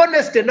can be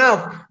honest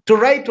enough to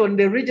write on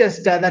the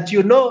register that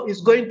you know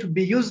is going to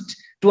be used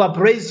to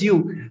appraise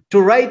you, to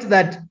write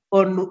that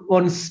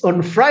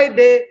on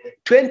Friday,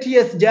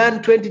 20th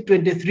Jan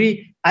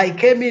 2023, I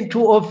came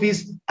into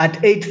office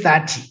at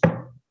 8:30.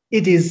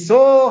 It is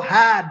so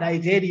hard, I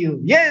tell you.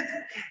 Yes,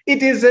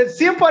 it is a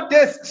simple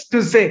test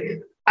to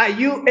say, are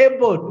you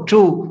able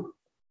to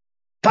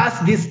pass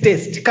this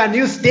test? Can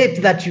you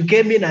state that you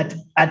came in at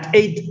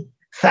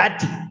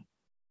 8:30?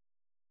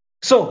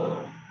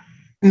 So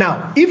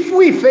now, if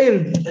we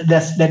failed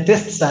the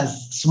tests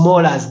as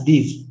small as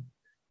this,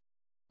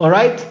 all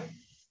right,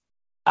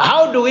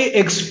 how do we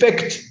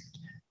expect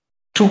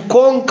to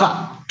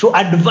conquer, to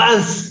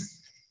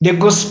advance the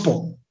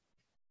gospel?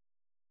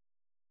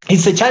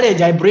 It's a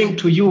challenge I bring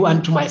to you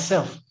and to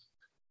myself.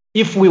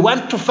 If we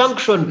want to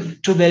function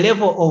to the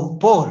level of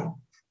Paul,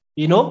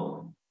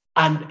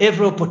 and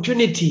every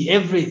opportunity,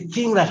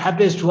 everything that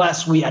happens to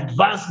us, we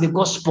advance the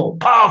gospel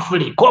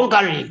powerfully,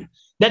 conquering.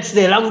 That's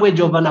the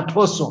language of an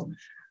apostle.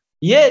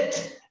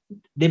 Yet,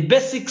 the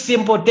basic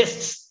simple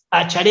tests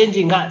are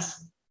challenging us.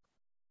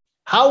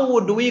 How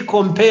would we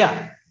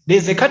compare?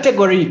 There's a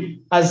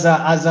category, as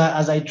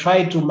I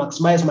try to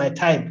maximize my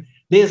time,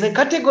 there's a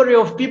category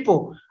of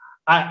people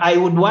I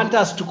would want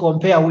us to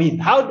compare with.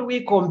 How do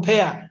we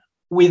compare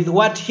with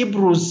what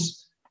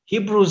Hebrews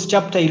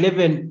chapter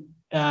 11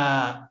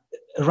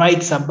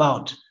 writes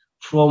about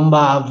from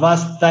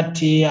verse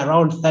 30,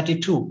 around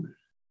 32?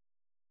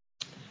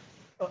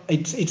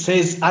 It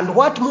says, and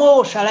what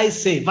more shall I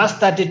say? Verse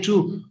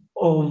 32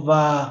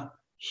 of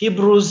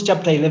Hebrews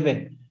chapter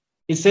 11.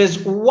 It says,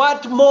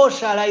 what more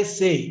shall I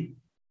say?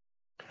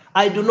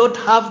 I do not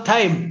have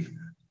time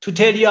to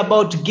tell you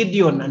about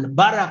Gideon and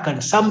Barak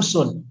and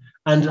Samson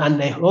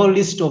and a whole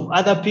list of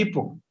other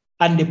people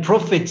and the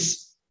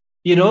prophets,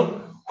 who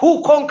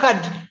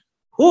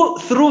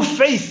through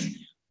faith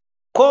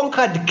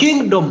conquered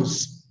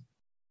kingdoms,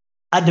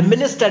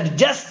 administered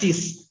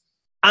justice,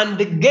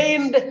 and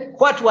gained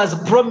what was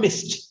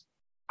promised.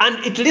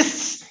 And it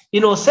lists,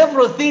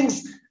 several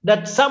things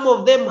that some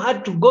of them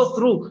had to go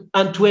through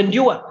and to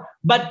endure.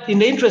 But in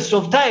the interest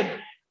of time,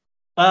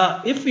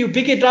 if you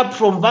pick it up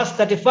from verse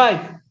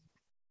 35,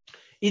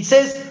 it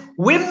says,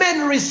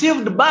 women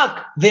received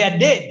back their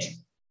dead,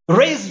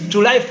 raised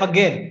to life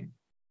again.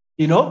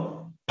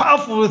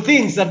 Powerful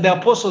things that the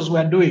apostles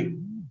were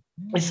doing.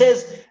 It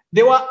says,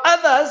 there were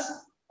others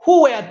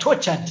who were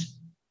tortured,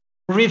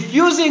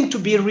 refusing to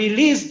be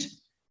released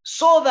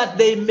so that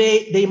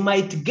they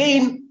might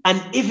gain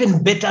an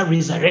even better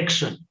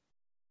resurrection.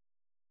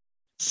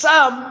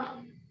 Some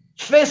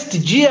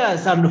faced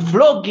jeers and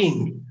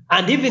flogging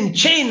and even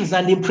chains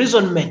and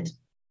imprisonment.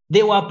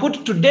 They were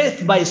put to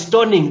death by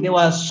stoning. They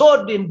were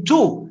sawed in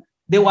two.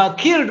 They were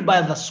killed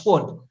by the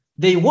sword.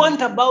 They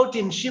went about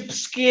in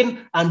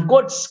sheepskin and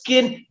goat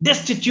skin,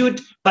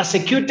 destitute,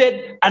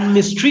 persecuted, and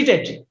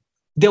mistreated.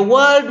 The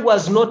world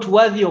was not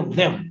worthy of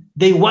them.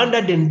 They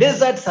wandered in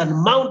deserts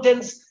and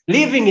mountains,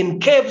 living in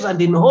caves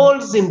and in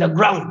holes in the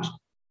ground.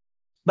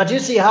 But you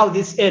see how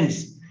this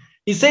ends.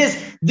 He says,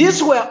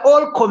 these were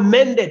all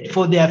commended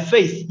for their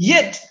faith,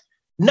 yet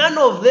none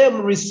of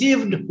them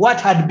received what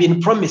had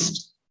been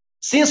promised,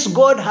 since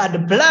God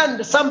had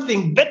planned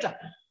something better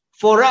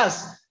for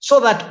us, so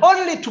that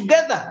only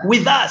together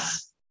with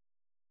us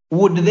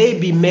would they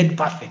be made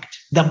perfect,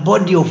 the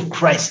body of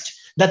Christ,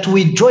 that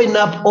we join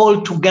up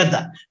all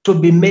together to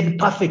be made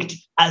perfect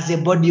as a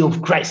body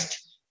of Christ.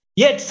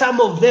 Yet some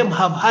of them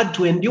have had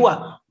to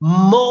endure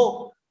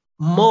more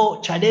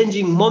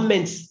challenging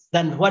moments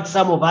than what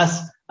some of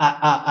us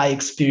are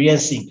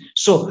experiencing.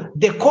 So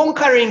the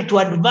conquering to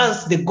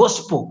advance the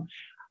gospel,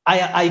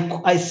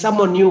 I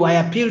summon you, I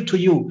appeal to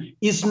you,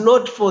 is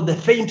not for the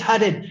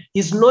faint-hearted.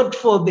 It's not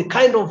for the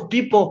kind of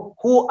people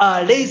who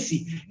are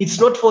lazy. It's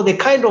not for the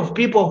kind of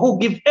people who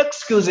give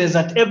excuses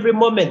at every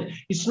moment.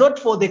 It's not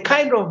for the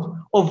kind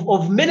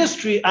of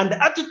ministry and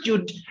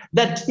attitude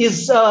that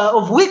is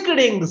of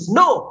weaklings.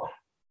 No,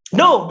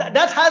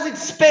 that has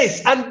its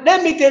space. And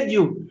let me tell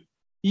you,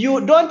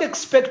 you don't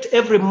expect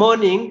every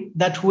morning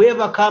that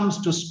whoever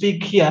comes to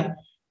speak here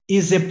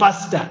is a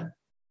pastor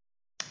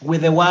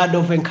with a word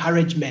of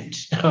encouragement,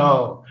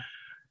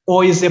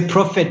 or is a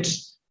prophet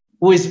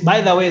who is,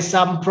 by the way,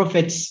 some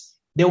prophets,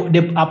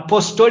 the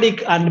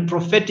apostolic and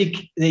prophetic,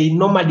 they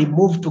normally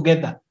move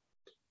together.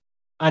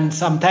 And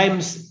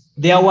sometimes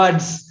their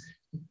words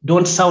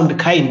don't sound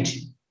kind.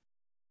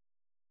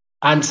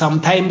 And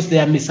sometimes they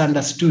are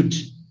misunderstood.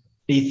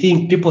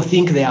 People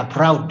think they are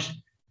proud.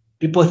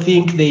 People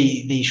think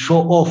they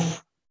show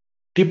off.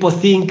 People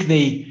think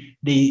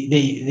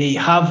they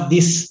have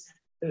this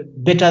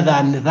better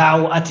than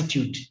thou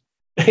attitude.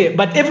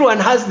 But everyone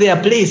has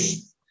their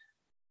place.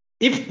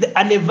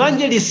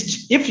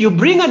 If you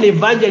bring an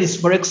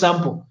evangelist, for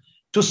example,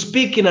 to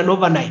speak in an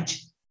overnight,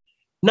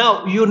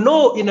 now,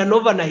 in an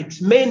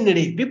overnight,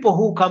 mainly people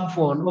who come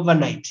for an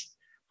overnight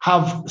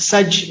have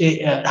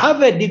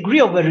a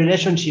degree of a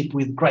relationship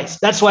with Christ.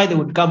 That's why they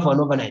would come for an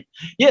overnight.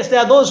 Yes, there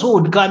are those who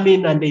would come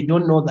in and they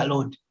don't know the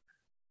Lord.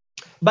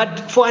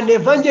 But for an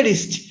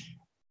evangelist,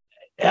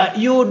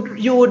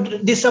 you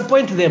would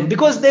disappoint them,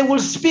 because they will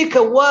speak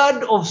a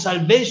word of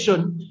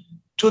salvation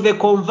to the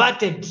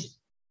converted.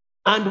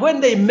 And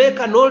when they make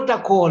an altar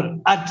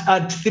call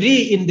at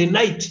 3 in the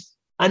night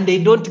and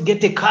they don't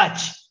get a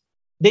catch,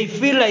 they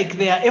feel like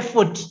their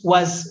effort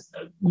was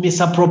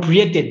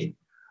misappropriated.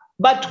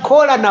 But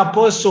call an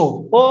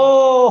apostle.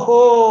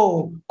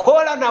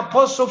 Call an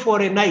apostle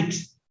for a night,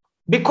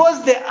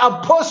 because the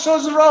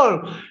apostle's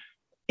role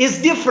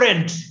is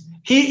different.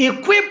 He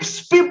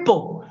equips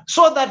people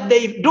so that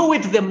they do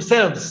it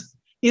themselves.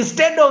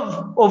 Instead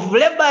of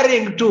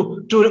laboring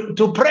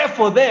to pray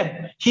for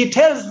them, he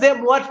tells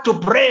them what to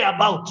pray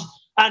about,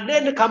 and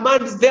then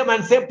commands them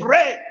and say,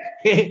 pray.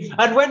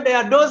 And when they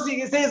are dozing,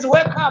 he says,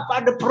 wake up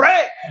and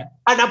pray.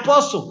 An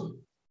apostle.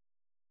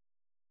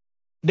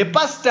 The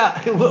pastor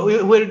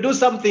will do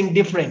something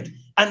different.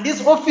 And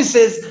these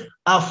offices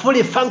are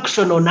fully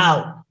functional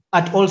now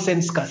at All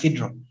Saints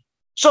Cathedral.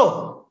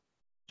 So,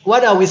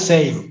 what are we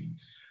saying?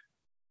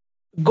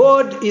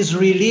 God is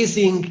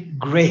releasing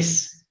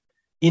grace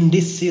in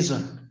this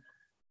season.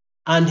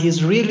 And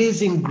he's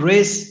releasing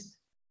grace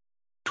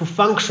to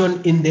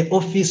function in the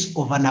office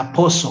of an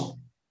apostle,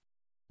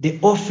 the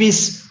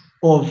office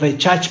of a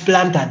church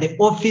planter, the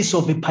office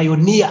of a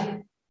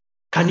pioneer.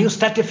 Can you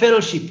start a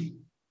fellowship?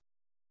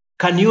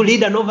 Can you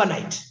lead an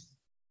overnight?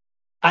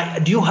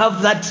 Do you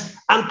have that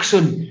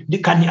action?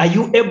 Are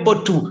you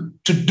able to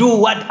do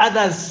what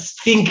others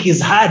think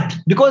is hard?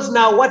 Because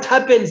now what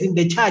happens in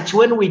the church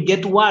when we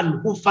get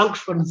one who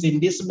functions in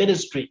this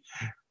ministry,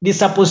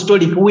 this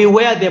apostolic, we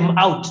wear them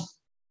out.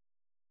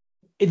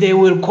 They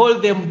will call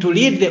them to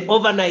lead the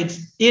overnight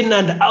in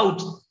and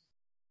out,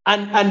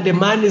 and the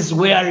man is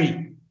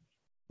weary.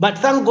 But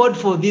thank God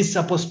for this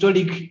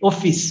apostolic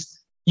office.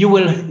 You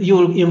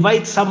will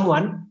invite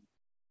someone.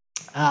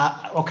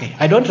 Okay,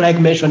 I don't like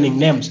mentioning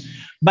names,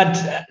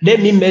 but let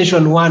me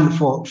mention one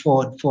for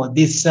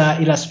this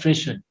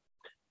illustration.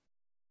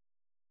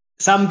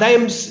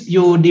 Sometimes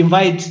you would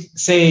invite,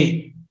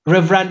 say,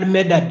 Reverend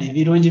Medad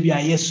Birungi bya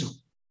Yesu.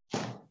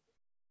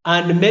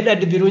 And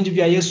Medad Birungi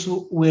bya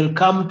Yesu will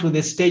come to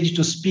the stage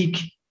to speak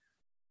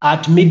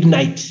at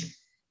midnight.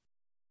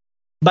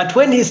 But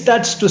when he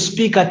starts to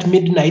speak at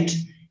midnight,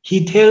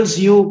 he tells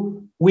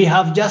you, we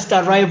have just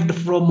arrived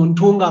from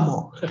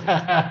Ntungamo.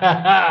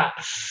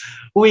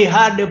 We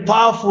had a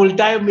powerful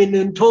time in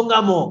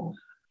Ntungamo,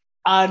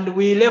 and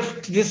we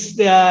left this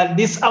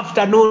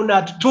afternoon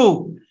at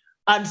 2.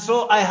 And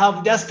so I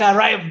have just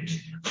arrived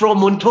from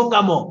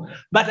Ntungamo,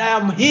 but I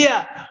am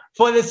here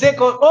for the sake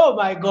of, oh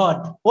my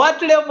God,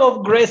 what level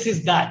of grace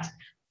is that?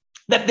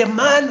 that the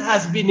man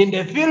has been in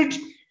the field.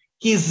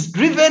 He's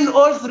driven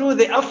all through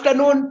the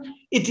afternoon.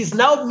 It is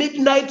now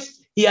midnight.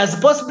 He has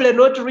possibly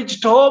not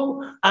reached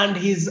home, and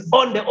he's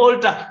on the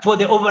altar for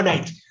the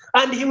overnight.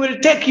 And he will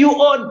take you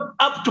on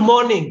up to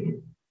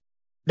morning.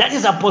 That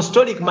is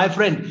apostolic, my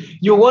friend.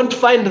 You won't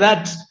find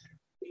that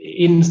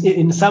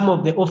in some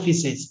of the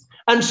offices.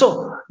 And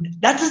so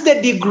that is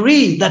the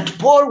degree that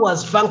Paul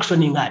was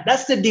functioning at.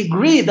 That's the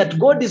degree that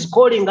God is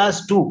calling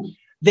us to,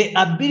 the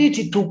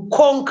ability to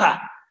conquer,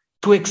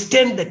 to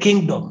extend the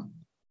kingdom.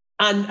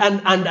 And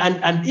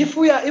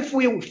if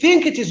we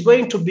think it is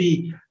going to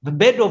be the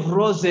bed of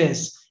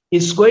roses,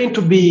 it's going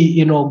to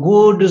be,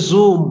 good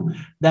Zoom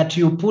that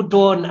you put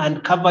on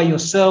and cover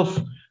yourself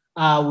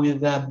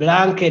with a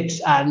blanket,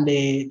 and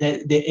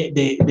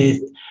the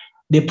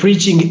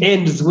preaching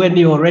ends when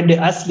you're already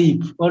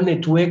asleep, only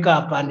to wake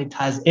up and it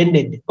has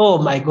ended. Oh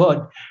my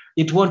God,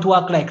 it won't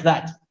work like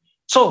that.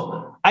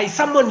 So I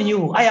summon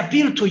you, I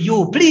appeal to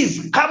you,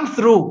 please come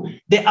through.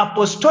 The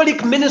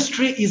apostolic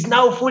ministry is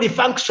now fully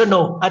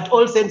functional at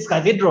All Saints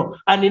Cathedral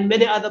and in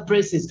many other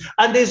places.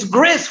 And there's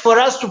grace for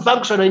us to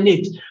function in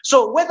it.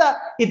 So whether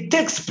it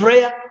takes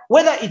prayer,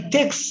 whether it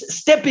takes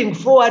stepping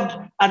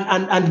forward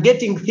and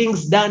getting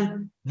things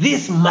done,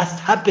 this must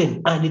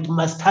happen, and it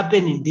must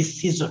happen in this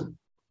season.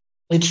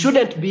 It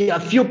shouldn't be a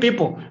few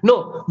people.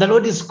 No, the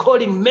Lord is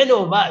calling many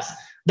of us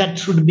that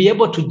should be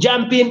able to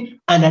jump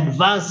in and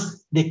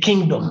advance the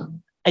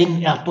kingdom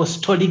in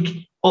apostolic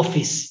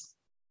office.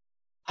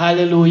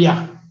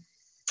 Hallelujah.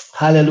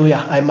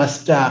 Hallelujah. I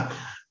must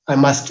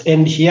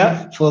end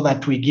here so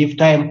that we give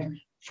time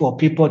for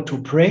people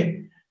to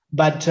pray.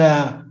 But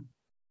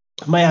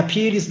my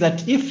appeal is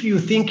that if you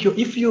think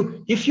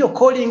if your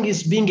calling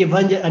is being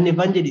an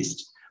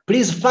evangelist,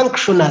 please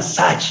function as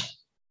such.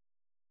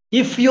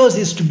 If yours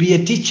is to be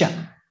a teacher,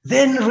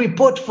 then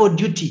report for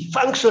duty,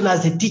 function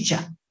as a teacher.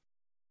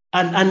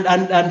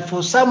 And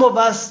for some of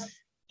us,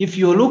 if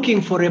you're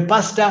looking for a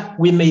pastor,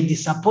 we may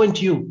disappoint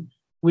you.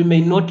 We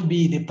may not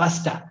be the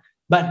pastor.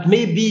 But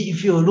maybe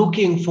if you're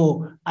looking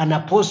for an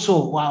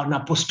apostle or an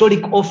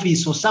apostolic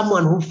office or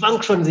someone who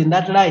functions in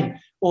that line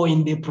or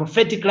in the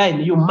prophetic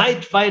line, you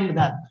might find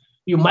that.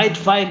 You might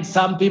find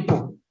some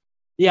people.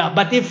 Yeah,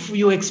 but if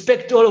you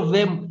expect all of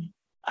them,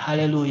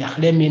 hallelujah,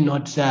 let me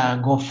not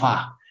go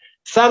far.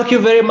 Thank you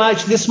very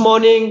much this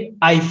morning.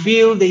 I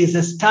feel there is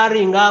a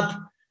stirring up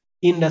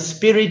in the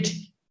spirit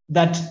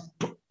that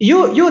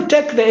you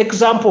take the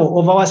example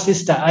of our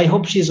sister. I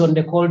hope she's on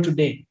the call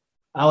today.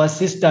 Our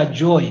sister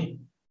Joy.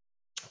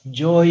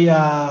 Joy,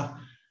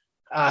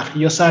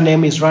 your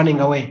surname is running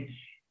away.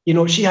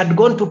 She had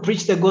gone to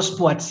preach the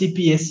gospel at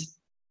CPS,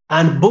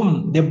 and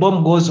boom, the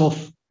bomb goes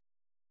off,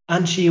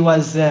 and she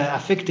was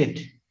affected.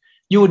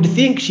 You would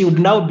think she would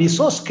now be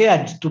so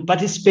scared to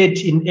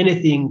participate in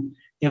anything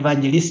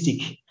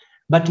evangelistic,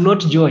 but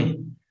not Joy.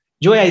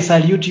 Joy, I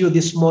salute you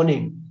this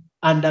morning,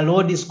 and the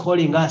Lord is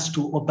calling us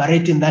to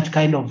operate in that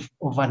kind of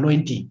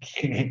anointing.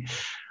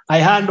 I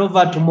hand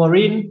over to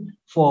Maureen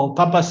for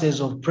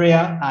purposes of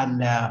prayer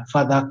and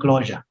further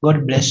closure.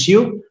 God bless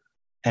you.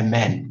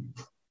 Amen.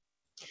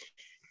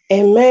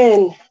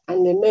 Amen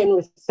and amen.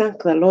 We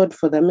thank the Lord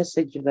for the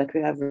message that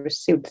we have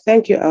received.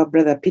 Thank you, our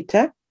brother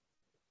Peter.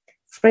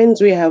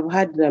 Friends, we have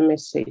heard the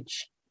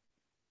message.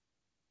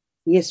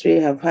 Yes, we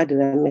have heard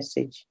the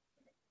message.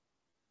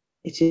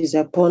 It is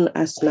upon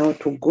us now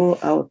to go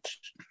out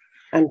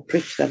and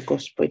preach the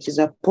gospel. It is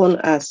upon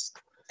us.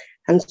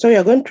 And so we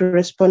are going to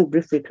respond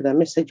briefly to the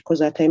message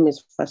because our time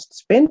is fast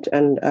spent,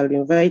 and I'll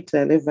invite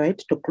the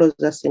Levite to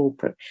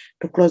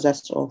close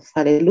us off.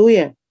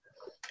 Hallelujah.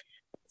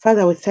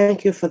 Father, we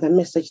thank you for the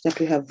message that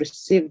we have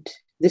received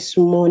this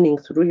morning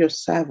through your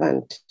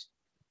servant.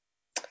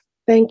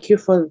 Thank you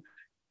for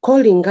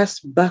calling us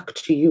back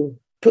to you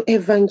to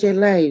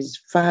evangelize,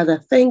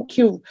 Father. Thank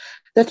you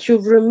that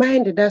you've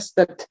reminded us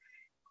that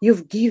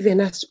you've given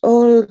us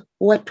all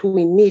what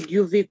we need.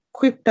 You've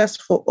equipped us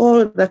for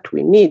all that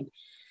we need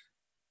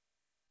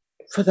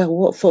for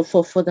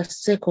the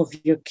sake of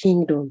your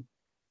kingdom.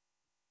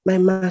 My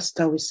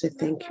Master, we say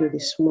thank you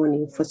this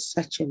morning for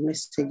such a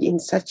message, in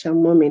such a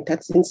moment,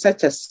 in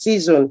such a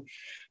season.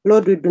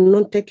 Lord, we do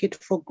not take it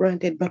for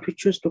granted, but we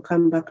choose to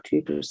come back to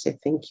you to say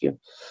thank you.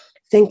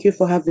 Thank you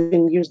for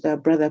having used our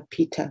brother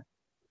Peter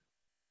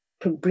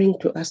to bring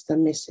to us the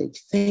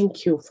message.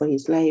 Thank you for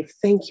his life.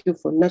 Thank you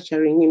for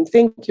nurturing him.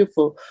 Thank you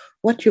for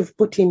what you've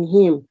put in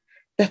him,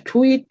 that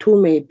we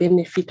too may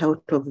benefit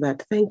out of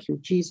that. Thank you,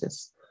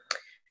 Jesus.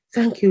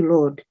 Thank you,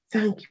 Lord.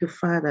 Thank you,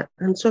 Father.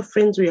 And so,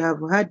 friends, we have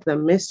heard the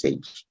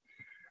message.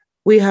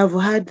 We have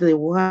heard the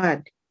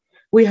word.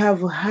 We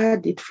have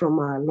heard it from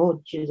our Lord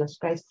Jesus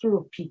Christ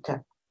through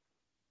Peter.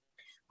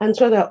 And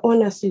so the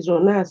onus is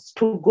on us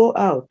to go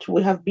out.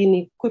 We have been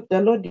equipped.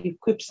 The Lord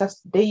equips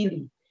us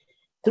daily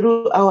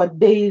through our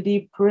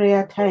daily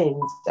prayer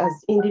times as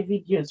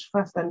individuals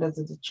first and as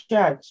a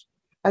church,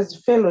 as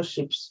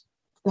fellowships.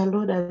 The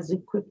Lord has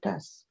equipped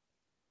us.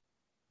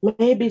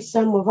 Maybe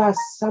some of us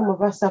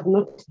have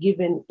not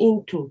given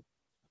into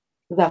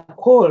the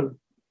call.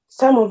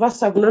 Some of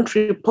us have not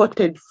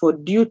reported for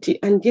duty,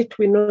 and yet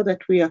we know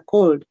that we are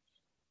called.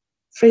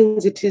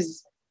 Friends, it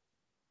is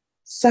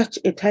such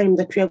a time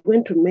that we are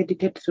going to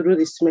meditate through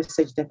this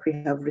message that we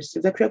have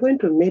received, that we are going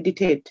to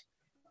meditate.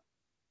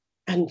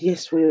 And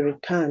yes, we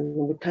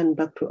return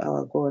back to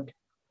our God.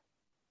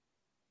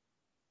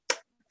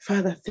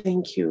 Father,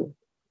 thank you.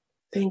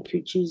 Thank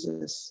you,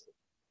 Jesus.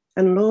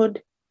 And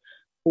Lord,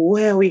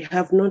 where we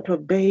have not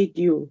obeyed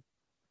you,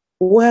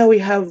 where we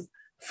have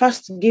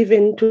first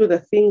given to the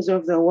things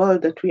of the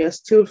world that we are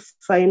still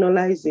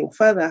finalizing,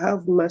 Father,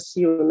 have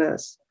mercy on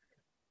us.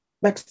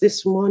 But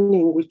this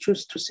morning, we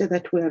choose to say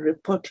that we are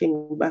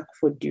reporting back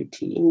for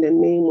duty in the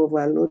name of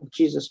our Lord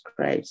Jesus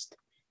Christ.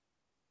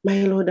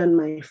 My Lord and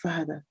my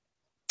Father,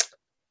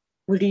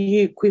 will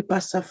you equip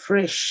us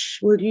afresh?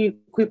 Will you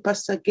equip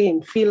us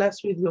again? Fill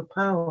us with your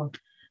power.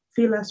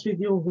 Fill us with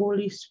your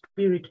Holy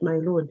Spirit, my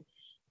Lord.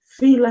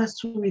 Fill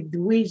us with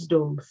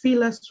wisdom.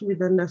 Fill us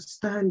with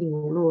understanding,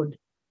 Lord.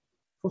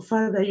 For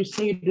Father, you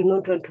say you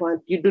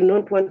do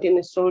not want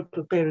any soul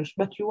to perish,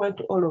 but you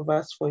want all of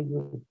us for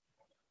you.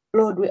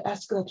 Lord, we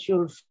ask that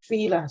you'll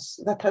fill us,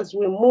 that as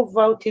we move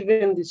out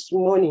even this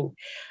morning,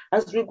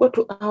 as we go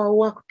to our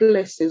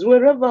workplaces,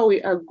 wherever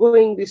we are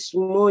going this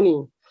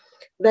morning,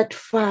 that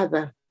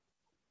Father,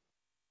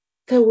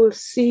 they will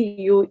see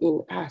you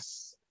in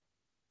us,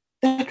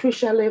 that we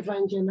shall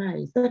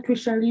evangelize, that we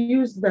shall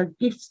use the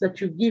gifts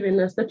that you've given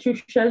us, that you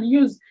shall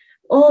use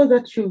all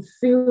that you've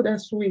filled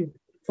us with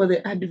for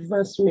the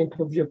advancement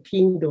of your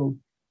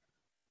kingdom.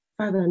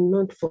 Father,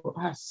 not for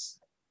us,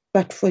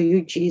 but for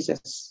you,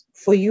 Jesus,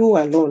 for you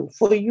alone,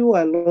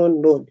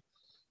 Lord.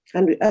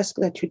 And we ask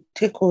that you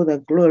take all the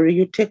glory,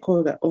 you take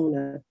all the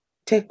honor,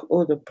 take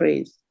all the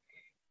praise.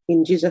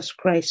 In Jesus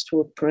Christ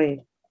we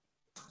pray.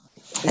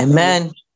 Amen.